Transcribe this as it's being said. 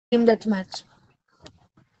Team death match.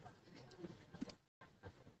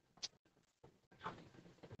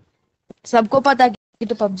 सबको पता कि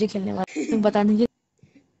तो पबजी खेलने वाला बताने की।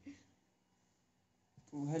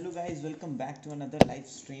 Hello guys, welcome back to another live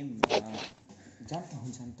stream.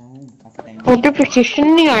 जानता हूँ काफी टाइम बाद नोटिफिकेशन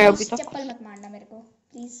नहीं आया अभी तक। चप्पल मत मारना मेरे को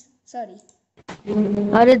प्लीज, सॉरी।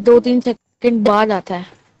 अरे 2-3 सेकंड बाद आता है,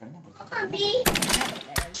 करना पड़ता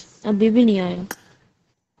अभी भी नहीं आया।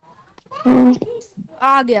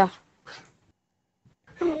 आ गया।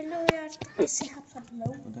 हेलो यार, कैसे आप सब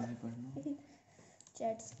लोग? उधर भी पढ़ना।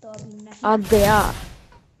 चैट्स तो अभी नहीं। आ गया।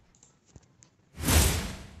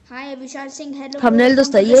 हाय Vishal Singh, hello bro, thumbnail तो वेलकम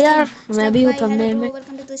टू सही द है स्ट्रीम। यार, मैं स्नफ भी हूँ भाई, हेलो थंबनेल ब्रो, में।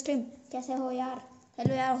 Welcome to the stream. कैसे हो यार?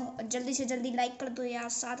 हेलो यार, जल्दी से जल्दी लाइक कर दो यार,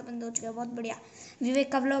 7 बंदे हो चुके हैं, बहुत बढ़िया।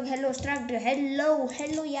 विवेक का vlog, hello struct, hello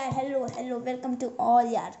hello यार, hello hello, welcome to all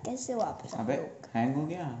यार। कैसे हो आप सब अबे लोग? हैंग हो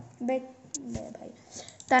गया। बे भाई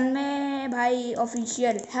तन्मय भाई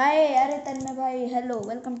ऑफिशियल, हाय। अरे तन्मय भाई hello,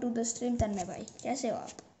 welcome to the stream. तन्मय भाई कैसे हो आप?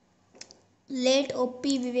 लेट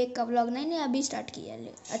ओपी विवेक का व्लॉग, नहीं अभी स्टार्ट किया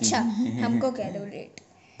ले। अच्छा हमको कह दो लेट।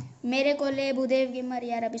 मेरे को ले भूदेव गेमर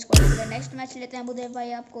यार, अभी स्क्वाड खुला, नेक्स्ट मैच लेते हैं भूदेव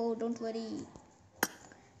भाई आपको, डोंट वरी।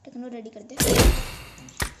 टेक्नो रेडी कर दे,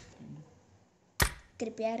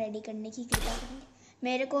 कृपया रेडी करने की कृपा करें।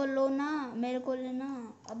 मेरे को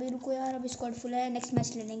लेना। अभी रुको यार, अभी स्क्वाड फुल है, नेक्स्ट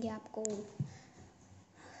मैच ले लेंगे आपको।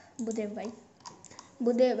 भूदेव भाई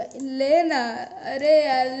लेना। अरे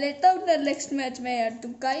यार लेता हूँ ना नेक्स्ट मैच में यार,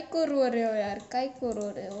 तुम काहे को रो रहे हो यार, काहे को रो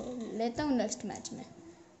रहे हो? लेता हूँ नेक्स्ट मैच में।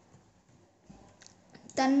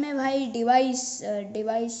 तन्मय भाई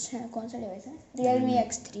डिवाइस है, कौन सा डिवाइस है? Realme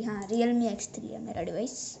X3। हाँ रियलमी X3 है मेरा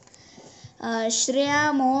device.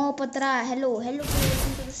 Shreya मोहपत्रा, hello hello,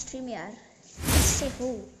 welcome to the stream यार। कैसे हो?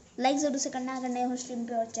 लाइक ज़रूर से करना अगर नए हो स्ट्रीम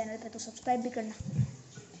पे, और चैनल पे तो सब्सक्राइब भी करना।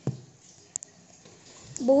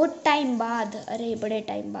 बहुत टाइम बाद, अरे बड़े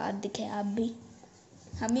टाइम बाद दिखे आप भी।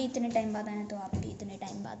 हम ही इतने टाइम बाद आए तो आप भी इतने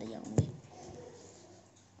टाइम बाद ही आएंगे।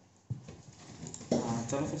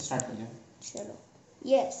 चलो फिर स्टार्ट कर जाओ। चलो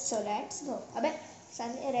यस, सो लेट्स गो। अबे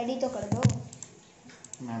साले रेडी तो कर दो।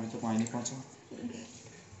 मैं अभी तो कोई नहीं पहुंचा।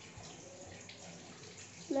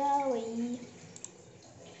 वही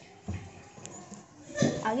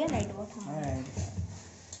आ गया लाइट बहुत। हाँ अरे यार,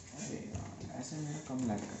 ऐसे मेरा कम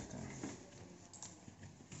लैग करता है।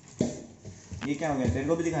 ये क्या हो गया? तेरे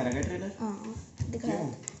को भी दिखा रहा है क्या ट्रेलर? हाँ दिख रहा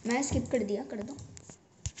है। मैं स्किप कर दिया, कर दो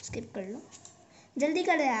स्किप कर लो, जल्दी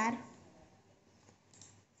कर यार।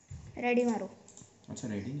 रेडी मारो। अच्छा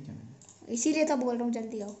रेडी नहीं किया मैंने, इसीलिए तो बोल रहा हूँ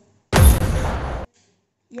जल्दी आओ।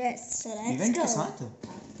 यस इवेंट के साथ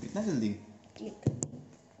इतना जल्दी। क्लिक।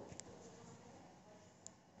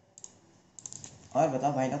 और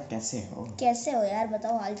बताओ भाई लोग कैसे हो यार?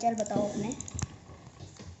 बताओ हालचाल बताओ अपने।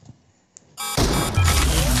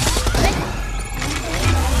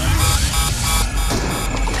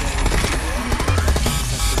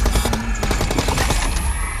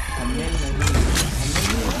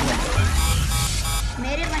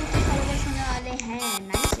 मेरे 1K फॉलोवर्स होने वाले हैं।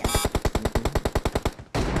 नाइस यार।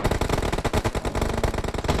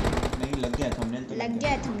 नहीं लग गया थंबनेल तो लग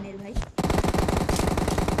गया थंबनेल भाई।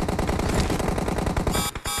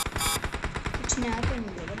 कुछ नया तो नहीं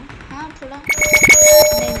लग रहा। हाँ थोड़ा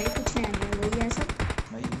नहीं कुछ नया नहीं, वही है सब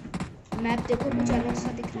भाई। मैप देखो कुछ अलग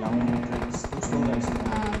सा दिख रहा है। कुछ होगा इसमें।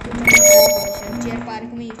 हाँ कुछ अलग सा दिख रहा है, चेयर पार्क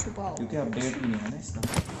में ही छुपा हो, क्योंकि अपडेट भी नहीं है ना इसका।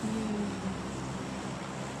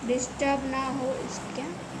 डिस्टर्ब ना हो इसका।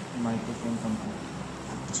 माइक्रोफोन कम कर।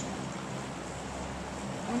 अच्छा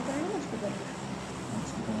ऑन कर लो उसको, कर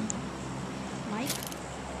माइक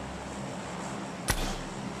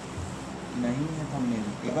नहीं है थंबनेल।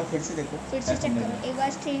 एक बार फिर से देखो, फिर से चेक करो, एक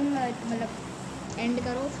बार स्ट्रीम मतलब एंड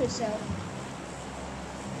करो फिर से आओ।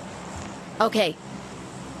 ओके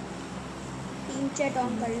टीम चैट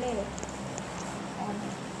ऑन कर ले। On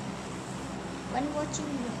one watching.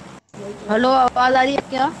 हेलो, आवाज आ रही है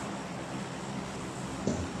क्या?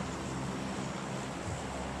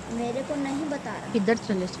 मेरे को नहीं बता रहा। किधर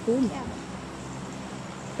चले स्कूल?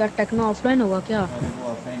 क्या टेक्नो ऑफलाइन होगा क्या? अरे वो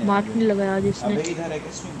ऑफलाइन है। मार्क नहीं लगाया जिसने। अबे इधर है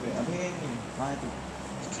क्या स्ट्रीम पे? अबे कहां है तू?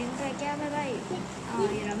 स्ट्रीम पे क्या है भाई? हाँ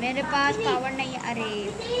ये रहा, मेरे पास पावर नहीं है। अरे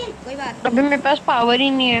कोई बात अभी मेरे पास पावर ही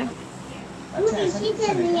नहीं है। अच्छा ऐसा कुछ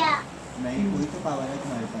है? नहीं कोई तो पावर है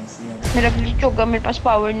तुम्हारे पास यार। मेरा ग्लिच होगा, मेरे पास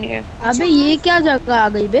पावर नहीं है। अबे ये क्या जगह आ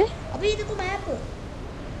गई बे? अबे ये देखो मैप।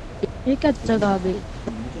 ये क्या जगह आ गई?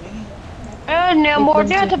 नया मोड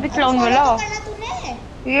नहीं था पिछला वाला। करना तूने।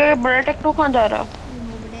 ये बड़ा टेक्नो कहाँ जा रहा?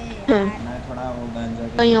 मैं थोड़ा वो गांजा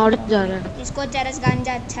कहीं और जा रहा है। इसको चरस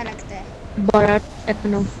गांजा अच्छा लगता है। बड़ा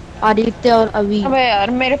टेक्नो, आदित्य और अभी। अबे यार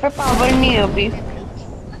मेरे पे पावर नहीं है अभी।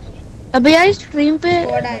 अबे यार स्ट्रीम पे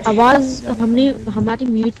कोड आ रही है। आवाज हमने हमारी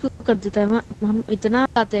म्यूट क्यों कर देता है? हम इतना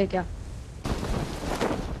आते हैं क्या?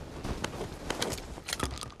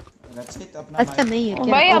 रक्षित अपना अच्छा नहीं है क्या?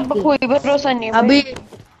 भाई अब ओके। कोई भरोसा नहीं है भाई। अभी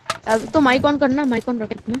अब तो माइक ऑन करना, माइक ऑन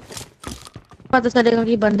रख में पता चलेगा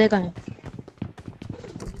कि बंदे का है।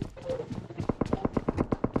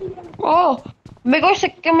 ओ मेरे को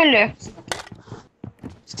सिक्के मिले।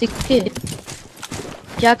 सिक्के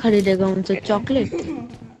क्या खरीदेगा उनसे? चॉकलेट?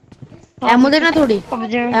 हाँ एमो देना थोड़ी।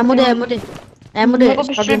 PUBG एमो दे, एमो दे, एमो दे। मेरे को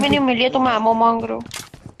पिस्टल भी नहीं मिली है तो मैं एमो मांग रहा हूँ।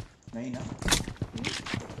 नहीं ना,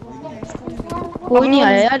 कोई अभी नहीं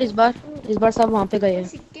आया हम यार इस बार। इस बार सब वहाँ पे गए हैं।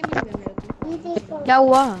 सिक्के मिल गए मेरे को। क्या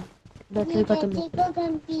हुआ? बैटरी खत्म है।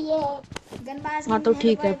 गनबाज हाँ तो हेलो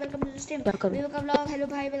ठीक भाई है, वेलकम टू द स्ट्रीम। क्या करूँ? वीवो का व्लॉग हेलो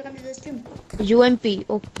भाई welcome to the stream. UMP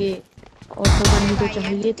okay. और तो बननी तो भाई यार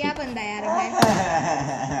चाहिए तू क्या थी। बंदा यार भाई।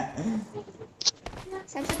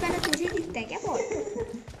 सबसे पहले तुझे दिखता है क्या बॉट?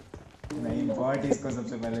 नहीं बॉट इसको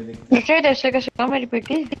सबसे पहले दिखता है। दूसरे ऐसे कैसे कहा मेरी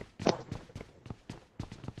बेटी।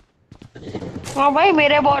 हाँ भाई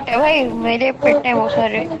मेरे बॉट है भाई, मेरे पेट है वो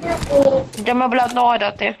सारे, जब मैं बुलाता हूँ आ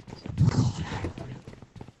जाते हैं।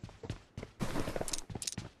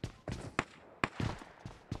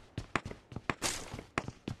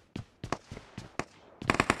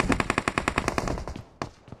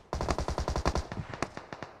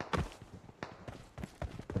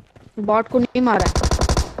 बॉट को नहीं मारा।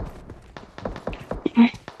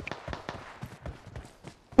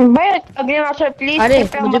 भाई अगले बार से प्लीज अरे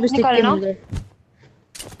पे मुझे भी मत सिक्के निकलना। मिल गए।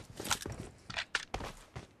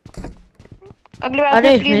 अगली बार से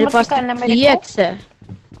अरे प्लीज मेरे मत पास तो निकालना मेरे को। 3x है।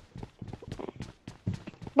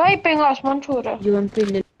 भाई पिंग आसमान छू रहा है। यूएमपी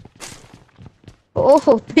ले।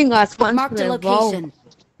 ओह पिंग आसमान Marked छू a रहा है, वाओ। location.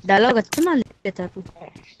 डायलॉग अच्छा ना लेता तू।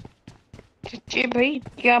 सच्ची भाई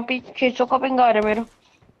यहाँ पे 600 का पिंग आ रहा है मेरा।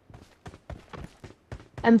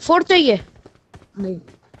 M4 चाहिए? नहीं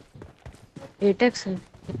 8x है।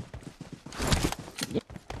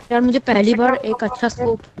 यार मुझे पहली बार एक अच्छा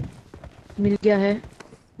स्कोप मिल गया है।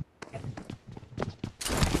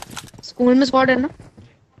 स्कूल में स्क्वाड है ना?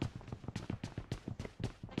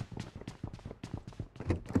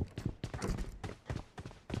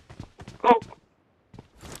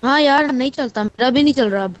 हाँ यार नहीं चलता, मेरा भी नहीं चल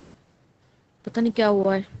रहा अब। पता नहीं क्या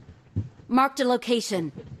हुआ है। Marked a location.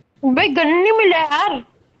 भाई गन नहीं मिला यार।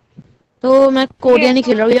 तो मैं कोरियन ही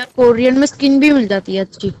खेल रहा हूँ यार। कोरियन में स्किन भी मिल जाती है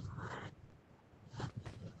अच्छी।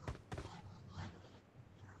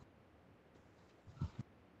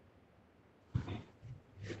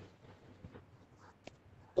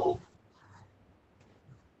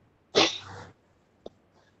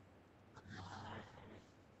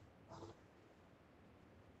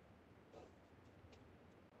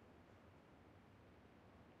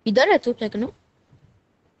 इधर है तू टेक्नो?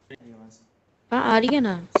 हाँ आ रही है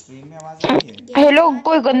ना। स्ट्रीम में आवाज आ रही है? हेलो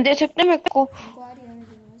कोई गन दे सकते हैं मेरे को? हमको आ रही है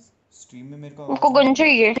मेरी आवाज। स्ट्रीम में मेरे को मेरे को आवाज आ गन रही है।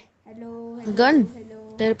 चाहिए। Hello hello gun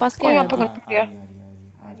hello. तेरे पास ओ क्या है यहाँ पे अभी? गन आ दिया। रही है,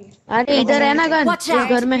 आ रही है। अरे इधर है ना गन। Watch इस out.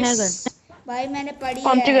 घर में है गन। भाई मैंने पढ़ी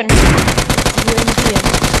कौन सी है। गन? यूएमपी है।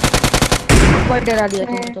 बहुत डरा दिया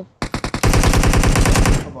तुमने तो।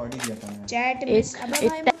 इसको बॉडी दिया था मैंने। चैट एक मिस अबे भाई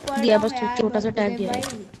एक मैं टैग पढ़ दिया रहा बस, हूँ यार छोटा सा टैग भूदेव दिया है।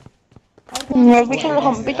 भाई। और कौन मैं सी भी चल, चीज़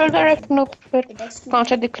हम भी चल रहे हैं फिर। एटेक्स क्यों कहाँ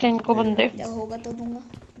से दिख रहे हैं इनको बंदे? जब होगा तो दूंगा।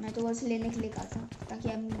 मैं तो बस लेने के लिए कहा था ताकि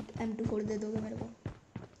M24 दे दोगे मेरे को।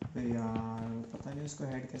 अबे यार पता नहीं उसको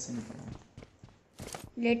हेड कैसे नहीं पड़ा।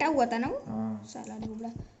 लेटा हुआ था ना वो हाँ साला नुबड़ा।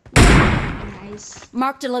 नाइस।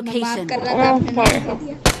 Marked a मैं मार्क location. कर रहा था आपने नाम कह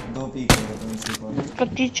दिया। दो पीक हो गए तुम इसी को।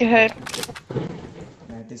 कच्ची Chahar.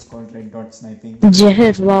 That is called red dot sniping.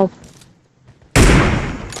 जहर वाओ।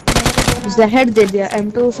 मेरे को दो जहर दे दिया। नाम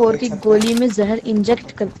M24 एक की छत गोली में जहर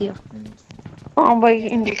इंजेक्ट कर दिया। हाँ भाई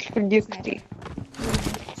इंग्लिश में दिखती।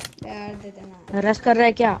 यार दे देना। रश कर रहा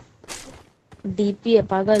है क्या? डीपी है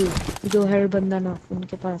पागल। जो है बंदा ना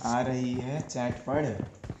उनके पास। आ रही है चैट पढ़।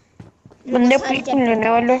 बंदे पीक लेने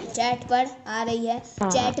वाले। चैट पर आ रही है। हाँ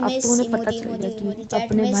चैट अब में तो उन्हें पता इमोजी चल इमोजी गया कि इमोजी चैट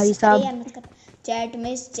अपने में भाई अरे साहब यार मत कर। चैट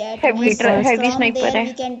में heavy pass from sniper there है।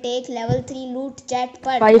 वी कैन टेक लेवल 3 लूट चैट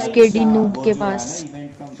पर 5 KD नूब वो के जो है पास। ना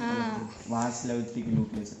इवेंट का हाँ। वहां से लेवल 3 की लूट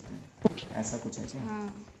ले सकते हैं, ऐसा कुछ है क्या? हाँ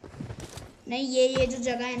नहीं ये जो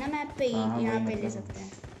जगह है ना मैप पे हाँ, यहाँ वही पे ले मतलब। सकते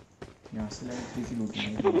हैं। यहाँ से लेवल 3 की लूट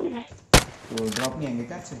लेंगे तो ड्रॉप नहीं आएंगे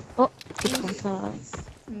क्या आपसे? ओ कितना था?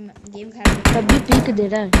 गेम खराब तब भी पीक दे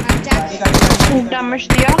रहा है। हम जाते डैमेज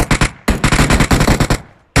दिया।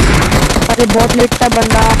 अरे बहुत लेट था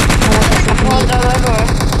बंदा हमारा कैसे बहुत ज्यादा लो है।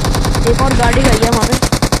 एक और गाड़ी गई है वहाँ पे।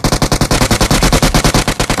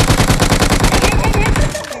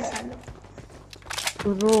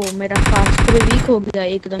 रो मेरा फास्ट वीक हो गया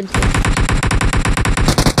एकदम से।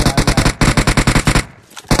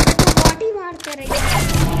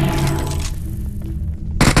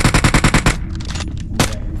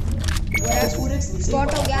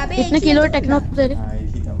 स्पॉट हो गया। अबे कितने एक ही किलो है तो टेक्नो पूरा। तेरे? हाँ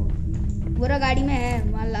एक ही था वो। पूरा गाड़ी में है,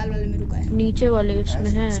 वहाँ लाल वाले में रुका है। नीचे वाले उसमें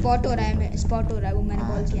है। स्पॉट हो रहा है, स्पॉट हो रहा है, वो मैंने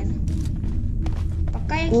बॉल किया ना।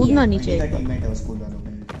 पक्का एक ही कूदना है। नीचे। का टीममेट है स्कूल वालों का।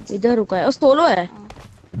 इधर रुका है और सोलो है।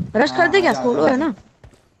 रश कर दे क्या? सोलो है ना।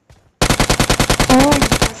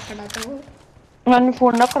 पास खड़ा था वो। मैंने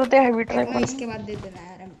फोन ना करते हैवी ट्राई टेक्नो कर। इसके बाद दे देना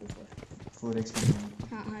यार M24। 4x।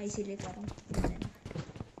 हाँ इसीलिए कर रहा हूँ।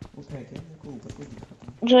 वो है क्या? मेरे को ऊपर कोई दिखा था।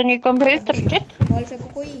 जनी कम भेज तरचित। बॉल फेंको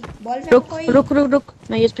कोई, बॉल फेंको रुक कोई। रुक रुक रुक,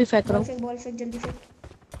 मैं ईएसपी फेंक रहा हूँ। बॉल फेंक जल्दी फेंक।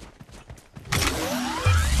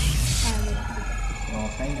 हाँ ले रहा।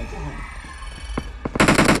 ऑफलाइन है क्या?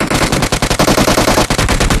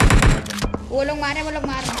 वो लोग मार रहे।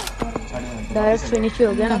 डायरेक्ट फिनिश ही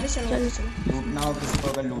हो गया ना। वापस चलो वापस चलो। लूटना हो किसी को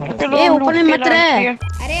अगर लूट चलो ए, हम ऊपर में लूट के मत रहे। लाते हैं।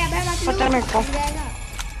 अरे अबे मत पता लो, मेरे को। लग जाएगा।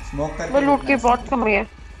 स्मोक करके वो लूट के लूटना बहुत कम है।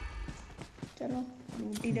 चलो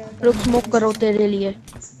लूट ही रहा रुक, स्मोक करो तेरे लिए।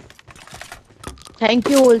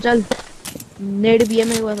 Thank you. चल नेड भी है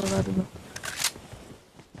मेरे पास, होगा दूंगा।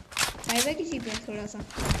 फाइव है किसी पे थोड़ा सा।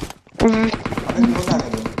 अबे क्लोज आ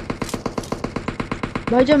गए।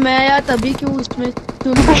 भाई जब मैं आया तभी क्यों इसमें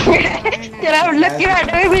चुन तेरा मतलब कि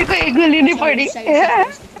बैठे हुए मेरे को एक गोली नहीं पड़ी।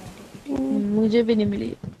 मुझे भी नहीं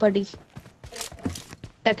मिली पड़ी।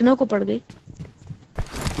 टेक्नो को पड़ गई।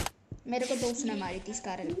 मेरे को तो उसने मारी थी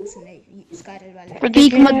स्कारल, उसने स्कारल वाले।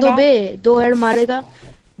 पीक मत दो बे, 2 हेड मारेगा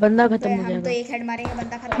बंदा खत्म हो हम तो जाएगा। एक हेड मारेंगे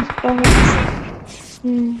बंदा खत्म।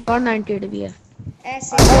 और 98 भी है।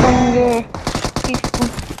 ऐसे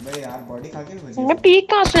भाई यार बॉडी खा के भी बचे। मैं पीक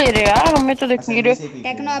कहाँ से ले रहे यार, हमें तो देख नहीं रहे।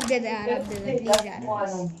 टेक्नो अब दे दे यार, अब दे दे प्लीज यार।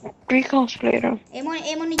 पीक कहाँ से ले रहे हो? एमो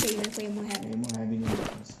एमो नहीं चाहिए मेरे को, एमो है। एमो है भी नहीं मेरे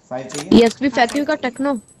पास। 5 चाहिए। ईएसपी फेंकियो का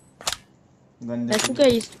टेक्नो। गंदे ऐसे क्या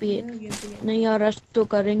ईएसपी है? नहीं यार रश तो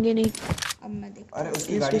करेंगे नहीं। अब मैं देख। अरे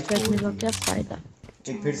उसकी ईएसपी गाड़ी फेंकने का छोड़ क्या दी। फायदा?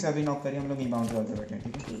 एक फिर से अभी नॉक करिए, हम लोग इंबाउंड पे बैठे हैं,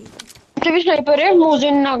 ठीक है? मुझे भी स्नाइपर है,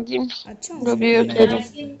 मुझे नागिन। अच्छा कभी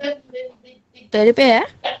तेरे पे है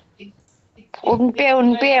उन पे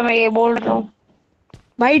है, मैं ये बोल रहा हूँ।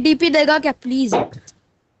 भाई। डीपी देगा क्या प्लीज?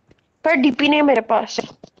 पर डीपी नहीं है मेरे पास।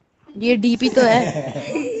 ये डीपी तो है।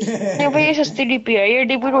 नहीं भाई ये सस्ती डीपी है, ये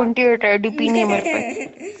डीपी 28 है, डीपी नहीं है मेरे पे।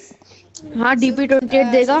 हाँ डीपी 28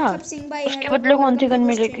 देगा। सब सिंह भाई उसके बदले कौन सी गन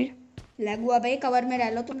मिलेगी? लैग हुआ भाई, कवर में रह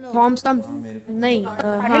लो तुम लोग। फॉर्म स्टम्प नहीं।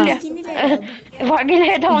 हाँ भागी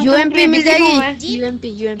ले था यूएमपी मिल जाएगी। यूएमपी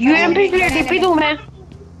यूएमपी के लिए डीपी दूं मैं?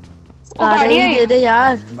 वो सारे गाड़ी ही है दे दे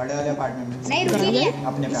यार। बड़े वाले अपार्टमेंट में नहीं रुकी नहीं है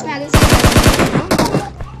अपने पे इसमें आ आगे गए। से।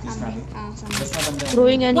 किसमें आ गए? हां सामने 10 का बंदा है।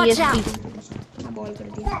 Throwing N Watch ESP. Ball कर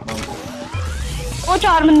दिया। वो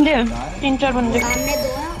 4 बंदे हैं, 3-4 बंदे। सामने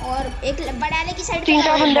 2 हैं और एक बड़े वाले की साइड पे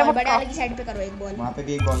 3-4 करो, बंदे बड़े पक्का। वाले की साइड पे करो एक बॉल। वहाँ पे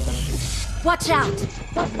भी एक बॉल कर। Watch out!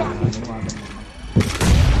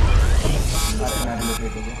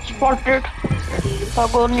 स्पॉटेड।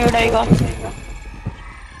 भागो नीड आएगा।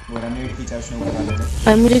 वो रनेट की चार्ज में उठा लेते।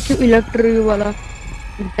 भाई मुझे क्यों इलेक्ट्रिक वाला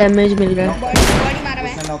डैमेज मिल रहा है? बॉडी मारा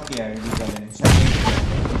मैं। उसने नॉक किया है डीप वाले ने शायद।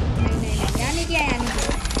 नहीं यहाँ नहीं किया, यहाँ नहीं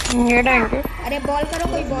किया। नीड आएंगे। अरे बॉल करो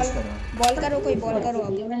कोई, बॉल करो कोई, बॉल करो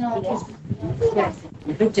अब।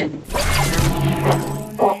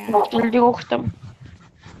 जल्दी वो खत्म।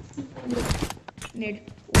 Net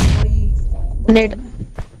net.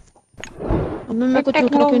 अब मैं कुछ उठा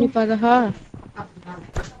क्यों नहीं पा रहा?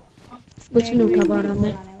 कुछ नहीं उठा पा रहा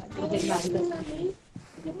मैं।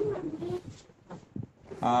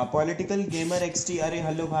 Political gamer XT. अरे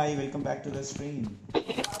हेलो भाई, welcome back to the stream.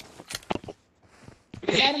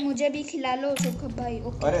 Sir मुझे भी खिला लो सुख भाई।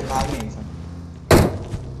 ओके अरे भाग नहीं सब।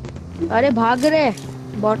 अरे भाग रहे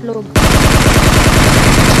बॉट लोग।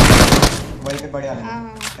 वहीं पे बड़े वाले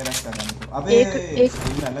हाँ। रश कर रहा है। अबे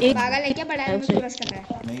एक पागल है क्या? बड़ा आदमी को रश कर रहा है।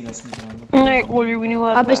 नहीं रश नहीं कर रहा। नहीं गोली भी नहीं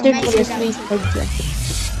मार आप स्टेट मैं ईएसपी फेंक दिया।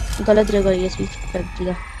 गलत जगह ईएसपी फेंक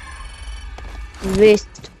दिया।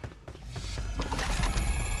 वेस्ट।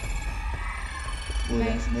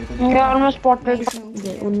 मेरे को यार मैं स्पॉटेड।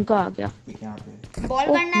 उनका आ गया। यहाँ पे बॉल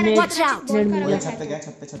करना है Watch out! बॉल वो करो। छत पे गया,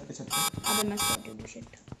 छत पे अबे मैं स्पॉटेड हूं शिट।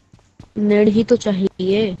 नेड ही तो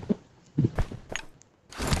चाहिए।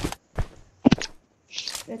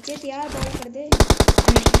 रचित यार बॉल कर दे।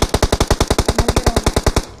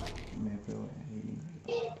 मेरे पे वो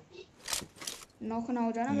है। नॉक ना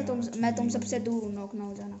हो जाना, मैं तुम सबसे दूर हूं, नॉक ना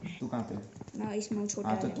हो जाना। तू कहाँ पे? मैं इसमें छोटा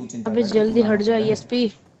हाँ तो है। तू चिंता अबे कर, जल्दी तू हट जा मारा। ईएसपी।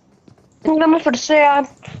 मैं फिर से यार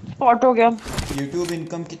स्पॉट हो गया। YouTube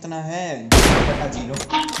इनकम कितना है? 0.0।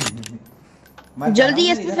 मैं जल्दी जाना हूँ,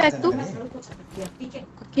 ईएसपी इधर आ फेंक जाना तू। करिए।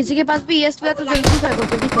 किसी के पास भी ईएसपी है तो जल्दी फेंको,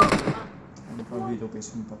 जल्दी फेंको। उनको भी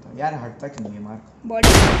लोकेशन पता यार, हटता क्यों नहीं है मार्क? बॉडी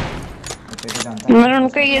तेरे को जानता है। मैंने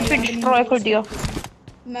उनका ईएसपी डिस्ट्रॉय कर दिया।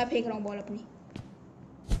 मैं फेंक रहा हूं बॉल अपनी।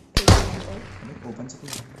 ओपन से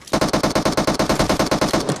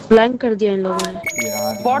फ्लैंक कर दिया इन लोगों ने। ये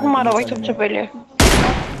रहा बॉट दिखा मारा भाई चल सबसे रहा पहले।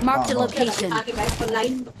 Marked a हाँ, location.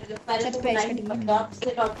 छत पे छड़ी में।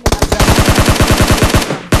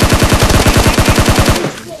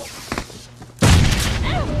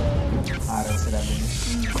 आ रहा है सिरा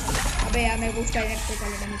अबे यार मेरे को उसका नेट पे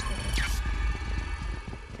चला डैमेज कर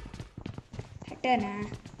हटा ना।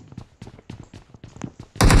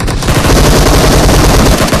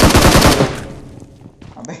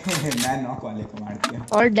 अबे मैं नॉक वाले को मार दिया।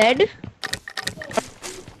 और डेड।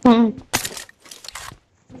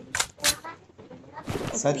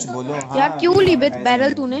 सच बोलो हाँ। यार क्यों ली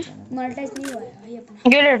बैरल तूने? मोनेटाइज नहीं हुआ है भाई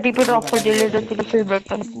अपना। ये ले डीपी ड्रॉप कर दे, ले दे तेरा फेवरेट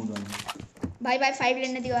था। भाई 5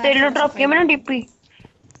 लेने दियो यार। तेरे ड्रॉप किया मैंने डीपी।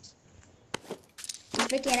 इस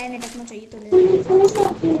पे कहना है नेटवर्क में चाहिए तो ले ले। ये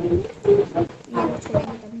लोग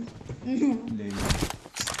छोड़ेंगे तब ले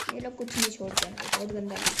ये लोग कुछ नहीं छोड़ते हैं, बहुत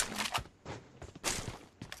गंदा लगता है।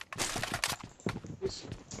 कुछ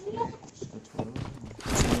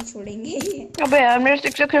नहीं छोड़ेंगे ये। अबे यार मेरे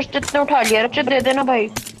 6x जितने उठा लिया, रचे दे देना भाई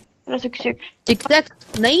मेरा 6x। टिकटैक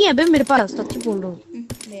नहीं है बे मेरे पास, सच्ची बोल रहा हूँ।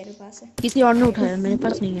 मेरे पास है। किसी और ने उठाया, मेरे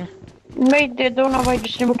पास नहीं है। नहीं दे दो ना भाई,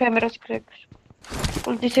 जिसने भी उठाया मेरा 6x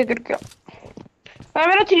गलती से गिर गया। यार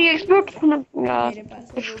मेरा 3x भी यार मेरे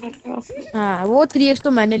पास है। हाँ वो 3x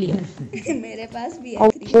तो मैंने लिया है। मेरे पास भी है और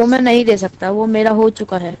 3। वो मैं नहीं दे सकता, वो मेरा हो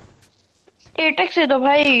चुका है। 8x दे दो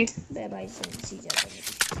भाई। बे भाई सी जाता है।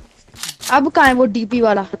 अब कहाँ है वो डीपी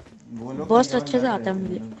वाला? वो लोग बहुत अच्छे से आता है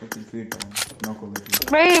मुझे। नॉक हो गई।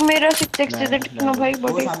 भाई मेरा 6x दे दे ना भाई, वो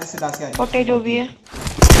बॉडी सामने से दास के आ रही बॉटे जो भी है।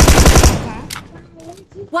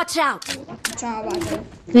 Watch out! अच्छा बात है।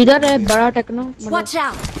 इधर है बड़ा टेक्नो। Watch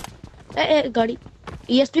out! ए गाड़ी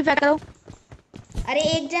ESP फेंक रहा हूँ। अरे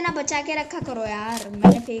एक जना बचा के रखा करो यार,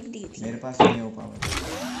 मैंने फेंक दी थी। मेरे पास नहीं हो पावर।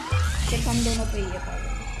 सिर्फ हम दोनों पे ही है पावर।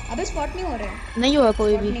 अबे स्पॉट नहीं हो रहे। नहीं हुआ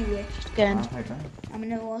कोई भी नहीं हुए। स्कैन। हाँ फेंका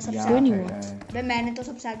हमने वो सबसे यहाँ नहीं फेंका हुआ। है। अबे मैंने तो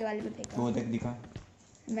सबसे आगे वाले पे फेंका। वो देख दिखा।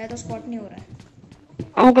 मैं तो स्पॉट नहीं हो रहा है।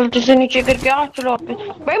 हम गलती से नीचे गिर गया। चलो पे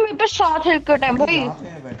भाई मेरे पे 7 हेल्थ का टाइम भाई। यहाँ पे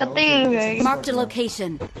है बैठा कतई है। Marked a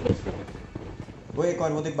location. वो एक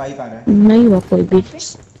और वो देख बाइक आ रहा है। नहीं हुआ कोई भी।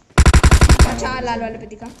 अच्छा लाल वाले पे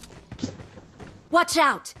दिखा। Watch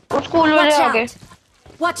out! स्कूल वाले Watch आ गए। out!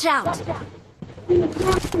 Watch out!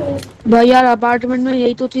 भाई यार अपार्टमेंट में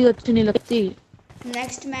यही तो चीज अच्छी नहीं लगती।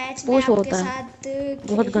 नेक्स्ट मैच में पुश आपके होता है। साथ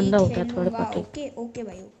बहुत गंदा होता है थर्ड खेलूंगा। पार्टी। ओके ओके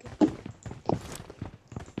भाई ओके।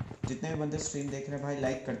 जितने भी बंदे स्ट्रीम देख रहे हैं भाई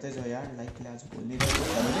लाइक करते जाओ यार। लाइक के लिए आज बोल नहीं रहे।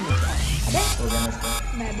 अबे हो गया मस्त।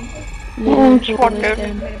 मैं भी स्पॉटेड।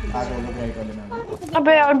 आज वो लोग राइट वाले में।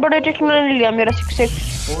 अबे यार बड़े टेक्नो ने लिया मेरा 6x।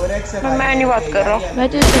 4x है मैं नहीं बात कर रहा। मैं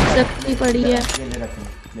तो सकती पड़ी है। ये ले रख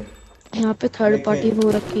ले। यहाँ पे थर्ड पार्टी हो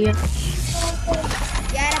रखी है।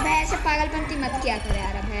 यार अब ऐसे पागलपंती मत किया कर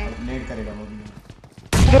यार। अब है नेट करेगा वो भी।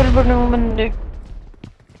 डर बने बंदे।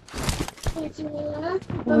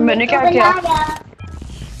 मैंने क्या किया?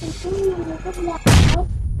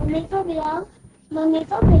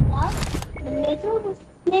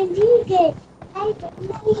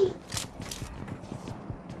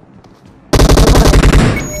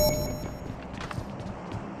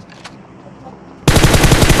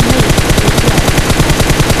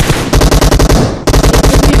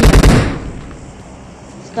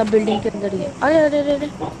 सब बिल्डिंग के अंदर ही है। अरे अरे अरे अरे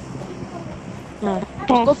हाँ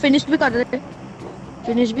उसको फिनिश भी कर रहे।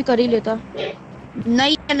 फिनिश भी कर ही लेता।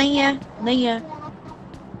 नहीं है नहीं है नहीं है।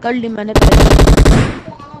 कर ली मैंने।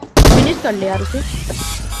 फिनिश कर ले यार उसे।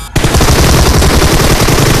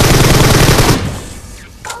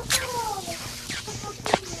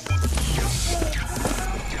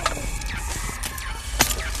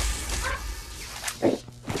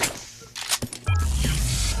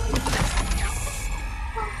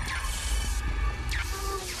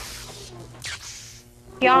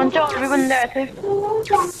 यहाँ से और भी बंदे आए थे।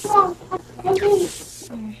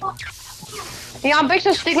 यहाँ पे एक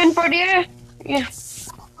सस्ती गन पड़ी है। ये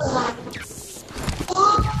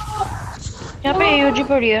यहाँ पे AUG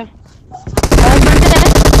पड़ी है।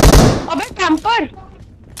 अबे कैंपर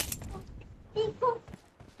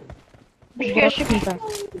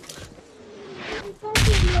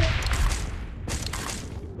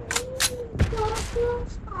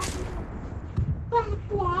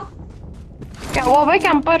क्या हुआ भाई?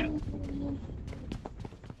 कैंपर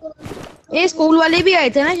ये स्कूल वाले भी आए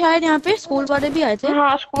थे ना शायद। यहाँ पे स्कूल वाले भी आए थे।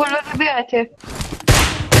 हाँ स्कूल वाले भी आए थे।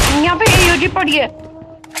 यहाँ पे AUG पड़ी है।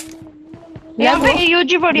 यहाँ पे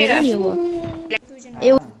AUG पड़ी है। नहीं हुआ।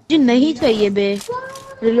 AUG नहीं चाहिए बे।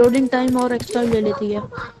 रिलोडिंग टाइम और एक्स्ट्रा ले लेती है।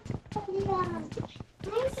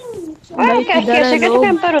 कैसे कैसे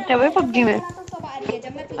कैंपर होते हैं भाई PUBG में?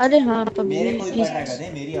 अरे हाँ मेरे को ही पबजी पड़ रहा है गधे,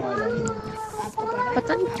 मेरी आवाज आ रही है। आपको पड़ रहा है?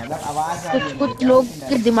 पता नहीं, मतलब आवाज आ रही है मेरे कुछ को लोग लेकिन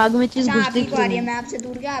के दिमाग में चीज अच्छा आप घुसती ही को क्यों आ रही है, नहीं मैं आपसे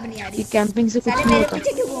दूर क्या अब नहीं आ कि रही। कैंपिंग से कुछ साले नहीं मेरे होता।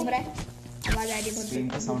 पीछे क्यों घूम रहा है? आवाज आ रही है स्ट्रीम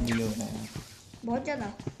का बहुत साउंड डिले होता है। बहुत ज्यादा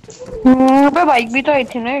पे बाइक भी तो आई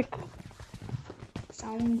थी ना एक।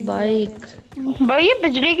 साउंड डिले होता बाइक है। भाई ये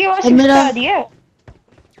बिजली की आवाज अब किससे मेरा आ रही है?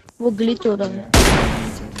 वो ग्लिच हो रहा मेरा है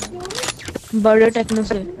नीचे हो गया। बड़े टेक्नो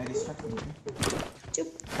से। मैं रिस्टार्ट करूँ क्या? चुप,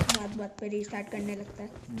 बात बात पे रीस्टार्ट करने लगता है।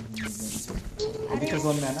 अभी तो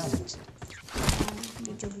जोन में है ना। हाँ,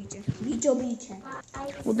 बीचों बीच है, बीचों बीच है।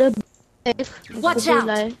 उधर एक उसको Watch कोई out!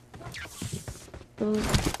 लाए तो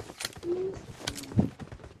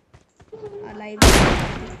लाइव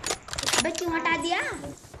अबे क्यों हटा दिया?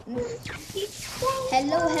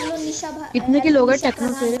 हेलो हेलो निशा भाई, कितने के हेलो लोग हैं निशा टेक्नो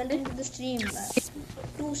प्रधान, से? Welcome to the stream.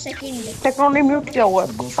 2 second. Technology mute किया हुआ है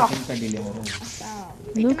 2 पक्का। सेकंड का डिले हो रहा है। अच्छा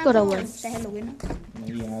म्यूट इतना करा तो हुआ है। सहल हो गए ना।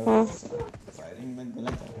 नहीं यार, हाँ। फायरिंग में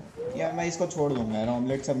गलत है यार। मैं इसको छोड़ दूंगा यार,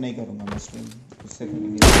 ऑमलेट सब नहीं करूंगा मैं स्ट्रीम। उससे हम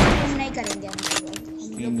नहीं करेंगे हम लोग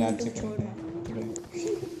स्ट्रीम लैब से YouTube छोड़ रहे हैं। करेंगे, ठीक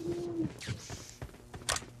है।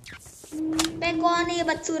 बे कौन है ये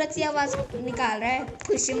बदसूरत सी आवाज निकाल रहा है?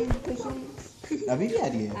 खुशम खुशम। अभी भी आ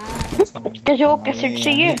रही है? हाँ। कैसे वो कैसेट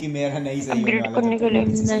चाहिए कि मेरा नहीं सही होने अपग्रेड वाला करने जब के तक लिए?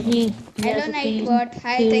 मैं किसी से नहीं हेलो जैसे नाइट कि बॉट,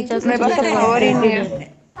 हाय तीन थैंक यू चार सो मेरे पास तो करवा पावर ही नहीं है।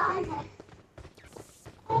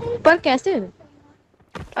 पर कैसे?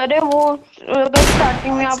 अरे वो अगर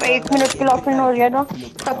स्टार्टिंग में आप 1 मिनट के लॉक इन हो गया ना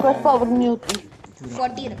तब तक पावर नहीं होती।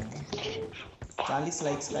 40 रखते हैं। 40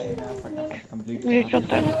 लाइक्स का ये मैं फटाफट कंप्लीट ये करा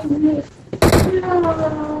चलता है।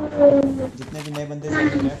 जितने भी नए बंदे ज्वाइन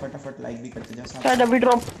हो रहे हैं फटाफट लाइक भी करते जाओ साथ शायद साथ। अभी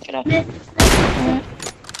ड्रॉप करा।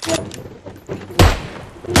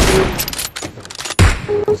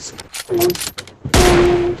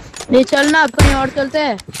 नहीं चलना, अब कहीं और चलते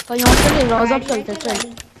हैं, कहीं और चले, रोज़अप गाड़ी है चलते क्या? हैं, चल।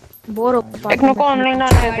 गाड़ी बोर हो पास टेक्नो में को बैठने ऑनलाइन में।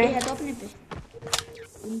 आना है गाड़ी दे। है तो अपने पे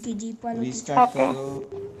उनकी जीप वालों की। रीस्टार्ट हाँ, करो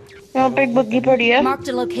यहाँ पे एक करोगे बग्गी तभी पड़ी है। Marked a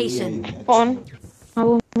तभी location. आएगी। अच्छा, कौन? हाँ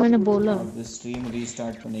वो मैंने बोला। अब स्ट्रीम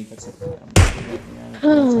रीस्टार्ट तो नहीं कर सकते यार,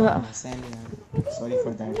 थोड़ा सा हसन यार, सॉरी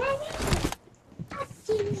फॉर दैट।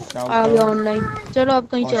 शाउट आ गया आउट ऑनलाइन, चलो अब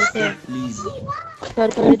कहीं चलते ऑस्टिक हैं। प्लीज। सर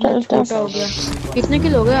पर इतना चलते हैं। छोटा हो गया। कितने के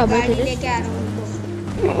लोग हैं मैं अबे गाड़ी तेरे? लेके आ रहा हूँ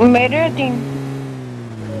उनको। मेरे 3।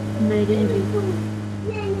 मेरे भी।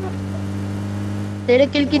 तेरे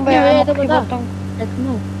किल कितने हुए मैं ये तो मुक्ति बता। बताऊँ।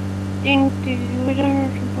 टेक्नो 3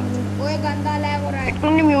 ओए गंदा लैग हो रहा है। टेक्नो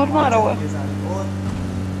ने म्यूट मारा हुआ है।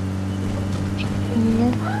 कहाँ है?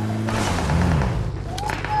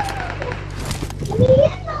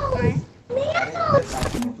 अरे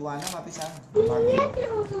तू आना वापस आ, भाग गया।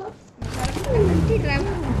 ठीक ड्राइवर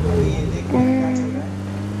हूँ। अबे ये देख मेरा क्या चल रहा है।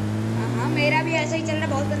 हाँ हाँ मेरा भी ऐसा ही चल रहा है,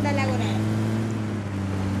 बहुत गंदा लैग हो रहा है।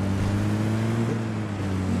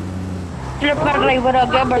 ट्रक का ड्राइवर आ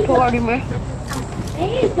गया, बैठो गाड़ी में।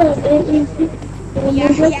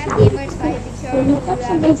 यार गेमर्स भाई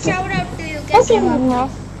big shout out to you. कैसे हो आप?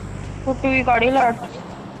 छोटी हुई गाड़ी लाट।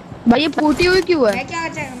 भाई ये फूटी हुई क्यों है? मैं क्या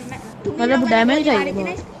तुम ही मतलब लोगों ने डैमेज गोली आई मारी है थी ना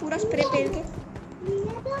बहुत। इसको पूरा स्प्रे पेल के।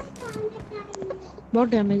 बहुत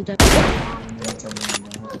डैमेज है।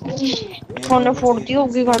 नहीं चलेगा। उन्होंने फोड़ दी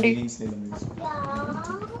होगी गाड़ी। ले लो मेरे से।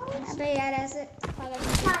 अबे यार ऐसे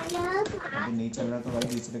अभी नहीं चल रहा तो भाई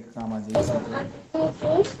दूसरे का काम आ जाएगी।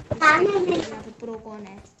 यहाँ पे प्रो कौन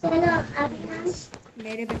है?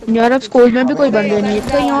 मेरे पे तो यार अब बहुत स्कूल में भी कोई अबे बंदे नहीं है,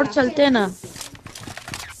 गंदा कहीं और वाला। चलते हैं ना।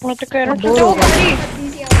 मैं तो कह रहा हूँ बोर चलो हो गया। गाड़ी। गंदी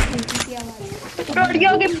सी आवाज। गाड़ी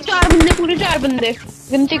आगे 4 बंदे, पूरे 4 बंदे,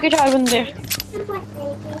 गिनती के 4 बंदे।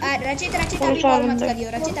 रचित रचित पूरे अभी 4 बॉल मत बंदे। करियो,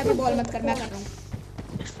 रचित अभी बॉल मत कर, मैं कर रहा हूँ।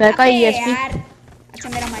 फेंका अबे ईएसपी। यार अच्छा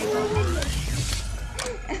मेरा माइक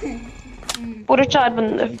पूरे 4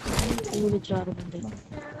 बंदे। पूरे 4 बंदे।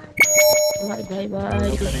 भाई भाई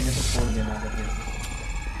भाई करेंगे तो फोड़ देना करके।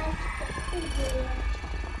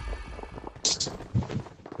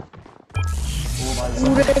 वो भाई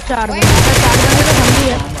पूरे 4 बंदे, 4 बंदे तो हम भी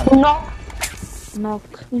है। नॉक। नॉक।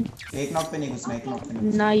 एक नॉक पे नहीं घुसना, एक नॉक पे नहीं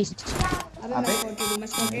घुसना। नाइस। अबे मैं स्पॉटेड हूँ, मैं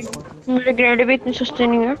स्पॉटेड हूँ। मेरे ग्रेड भी इतने सस्ते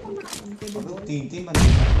नहीं है। अबे 3-3 बंदे।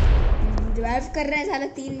 रिवाइव कर रहे हैं साले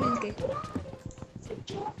 3 मिलके।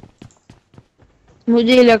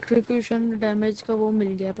 मुझे इलेक्ट्रिक्यूशन डैमेज का वो मिल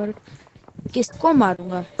गया, पर किसको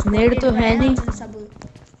मारूंगा? नेड तो है नहीं। सब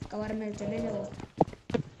कवर में चले जाओ।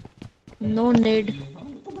 नो नेड।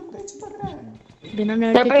 तो बंदे चिपक रहा है। बिना नेड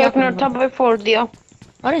मेरे के पे क्या 1 मिनट था, करूंगा? मैं फोड़ दिया।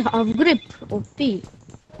 अरे हाफ ग्रिप ओपी।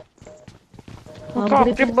 हाफ काफ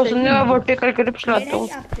ग्रिप ट्रिप तो पसंद सही है, मैं है। वर्टिकल ग्रिप नेड चलाता है हूँ।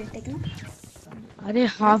 क्या आप पे टेक्नो? अरे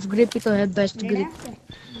हाफ ग्रिप ही तो है बेस्ट नेड है ग्रिप। आप पे?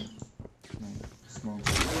 स्मोक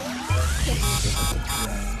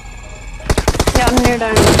यार नेड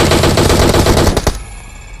आएंगे।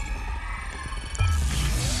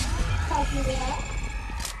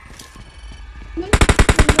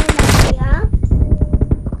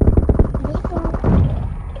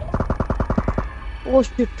 ओ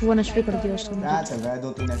शिट 1 एचपी कर दिया उसने क्या मुझे। चल रहा है?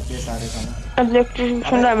 2-3 एफपीएस आ रहे सामने।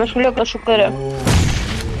 इलेक्ट्रिशियन डैमेज मिला का शुक्र है।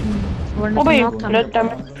 वरना ओ तो भाई नॉक था मैं। ब्लड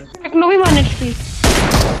डैमेज टेक्नो भी मैनेज की।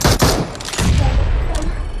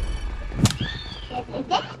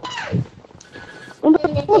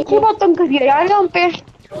 उतनी बात तंग कर दिया यार यहाँ पे।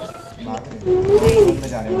 भाग रहे हैं, जोन में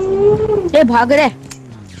जा रहे हैं, जोन में। ए भाग रहे।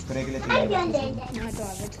 स्प्रे के लिए तैयार हो जोन में। हाँ तो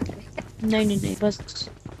आगे चल रहे। नहीं नहीं नहीं, बस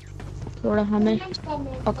थोड़ा हमें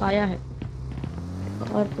पकाया है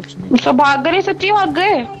और कुछ नहीं। सब भाग गए, सच्ची भाग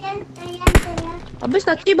गए। अबे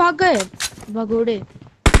सच्ची भाग गए भगोड़े।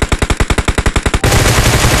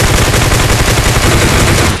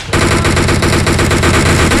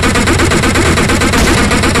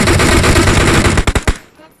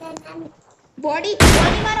 बॉडी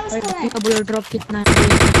बॉडी मारा भाई उसको मैं। का बुलेट ड्रॉप कितना है?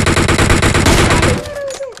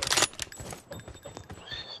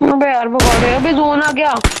 अबे यार भगोड़े, अबे जोन आ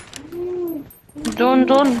गया। Zone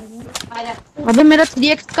zone. अबे मेरा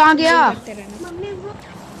 3x कहाँ गया? यही करते रहना।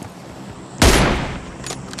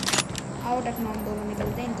 आओ टेक्नो हम दोनों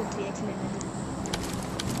निकलते हैं, इनको 3x लेने दो।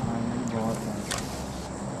 हाँ, मैंने बहुत है।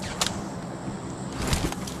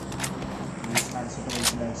 इस मैच से तो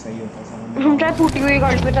बिल्कुल सही होता है सब। हम चाहे फूटी हुई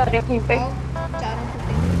गाड़ी पे जा रहे हैं कहीं पे। आओ चारों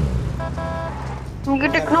फुटेंगे। उनकी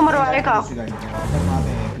टेक्नो मरवाएगा। दूसरी गाड़ी पे उधर वहाँ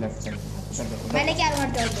पे एक लेफ्ट साइड उधर देखो। मैं लेके आ रहा हूँ,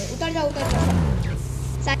 उतर जाओ उतर जाओ।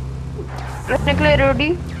 रखने के लिए रेडी।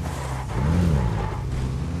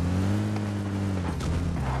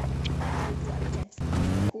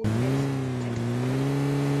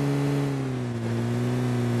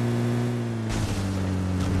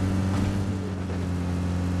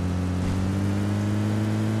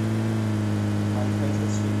 वाईफाई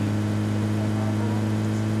से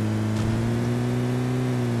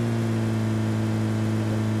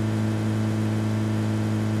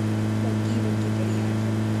बग्गी बग्गी पड़ी है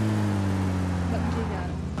बग्गी जा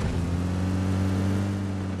रहा हूँ।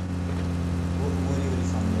 वो रही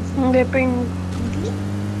सामने वे पिंग निकली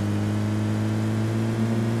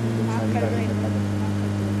माफ सारी कर दो गाड़ी एक इकट्ठा बार, कर। माफ कर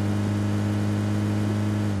दो।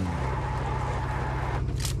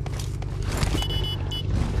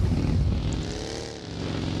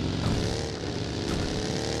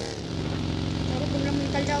 चलो तुम लोग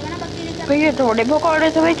निकल जाओगे ना बग्गी लेकर। भाई ये थोड़े भगोड़े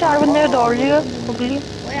थे भाई, 4 बंदे दौड़ लिए पगली।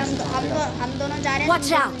 ओए हम दोनों जा रहे हैं, Watch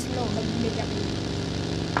तुम out. दोनों निकलो बग्गी लेकर अपनी।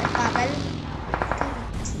 पागल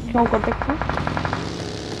क्यों कर देखो।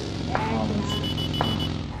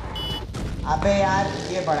 अबे यार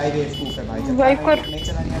ये बड़ा ही बेवकूफ है भाई। जब भाई तक पर- नहीं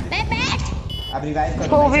चलानी आती मैं बैठ अब रिवाइव करो।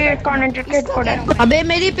 तो वहीं से भी बैठ करना। कनेक्टेड इसको पड़ा कह है। रहा हूँ। अबे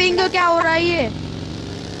मेरी पिंग क्या हो रहा है ये?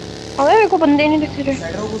 अबे मेरे को बंदे नहीं दिख रहे।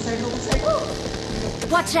 साइड रोक, उस साइड रोक, उस साइड रोक।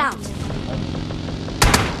 Watch out!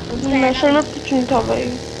 मैं चलो कुछ नहीं था भाई।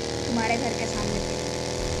 तुम्हारे घर के सामने पे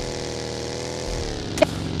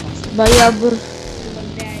भाई अब जो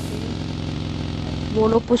बंदे आए थे। वो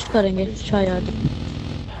लोग पुश करेंगे शायद,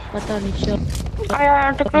 पता नहीं चल। आया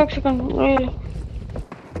टेक्नो एक सेकंड।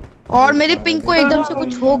 और मेरी पिंग को एकदम से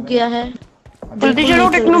कुछ हो गया है। जल्दी चलो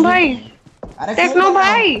टेक्नो भाई। अरे टेक्नो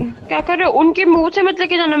भाई क्या कर रहे हो? उनके मुंह से मत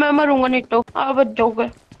लेके जाना, मैं मरूंगा नहीं तो आप बच जाओगे।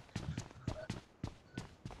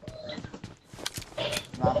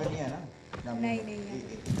 वहाँ पे नहीं है ना? नहीं नहीं है।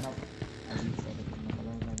 इतना अजीब सा लगता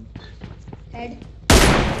है। Head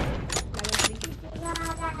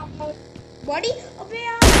body. अबे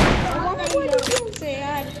यार वो मैं बॉडी क्यों से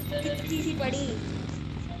यार कितनी सी पड़ी।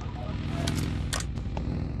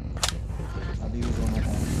 अभी भी जोन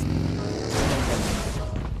हटा है।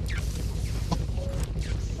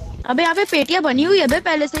 अबे यहाँ पे पेटियां बनी हुई है बे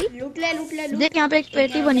पहले से ही। लूट ले लूट ले लूट। देख यहाँ पे एक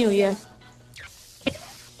पेटी बनी हुई है।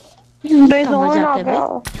 भाई समझ जोन आ आता है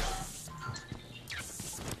गया।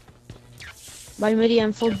 भाई मेरी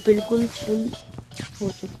M4 बिल्कुल फुल हो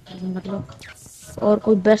चुकी है, मतलब और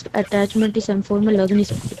कोई बेस्ट अटैचमेंट इस M4 में लग नहीं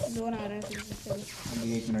सकती। जोन आ रहा है फिर से, चलो।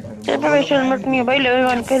 अभी 1 मिनट तेरे पे वेस्ट हेलमेट नहीं है भाई, लेवल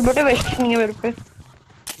 1 का हेलमेट है, वेस्ट नहीं है मेरे पे।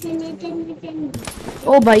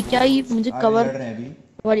 ओ भाई क्या ही मुझे आगे कवर लड़ रहे हैं अभी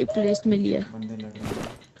वाली प्लेस मिली है। बंदे लड़ रहे हैं।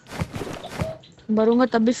 मरूंगा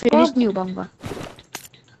तब भी फिनिश नहीं हो पाऊंगा।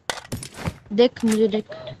 देख मुझे देख।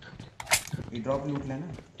 ये ड्रॉप लूट लेना।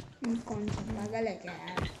 कौन सा पागल है क्या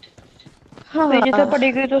यार। हाँ मेरे से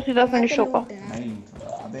पड़ेगी तो सीधा मैं फिनिश तो होगा। लूट देना। नहीं लूट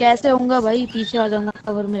रहा। अबे कैसे होऊंगा भाई, पीछे आ जाऊंगा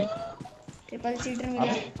कवर में। ट्रिपल सीटर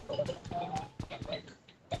मिला।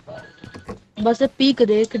 बस पीक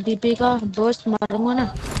देख, डीपी का बर्स्ट मारूंगा ना।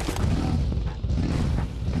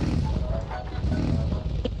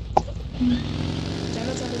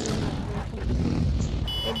 चलो चलो जोन आ रहा है।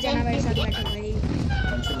 एक जना मेरे साथ बैठा भाई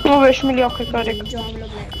वो वेस्ट मिली आखिरकार एक। जो हम लोग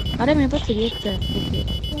लाए थे। अरे मेरे पास सीरियस है।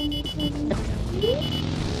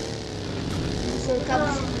 कब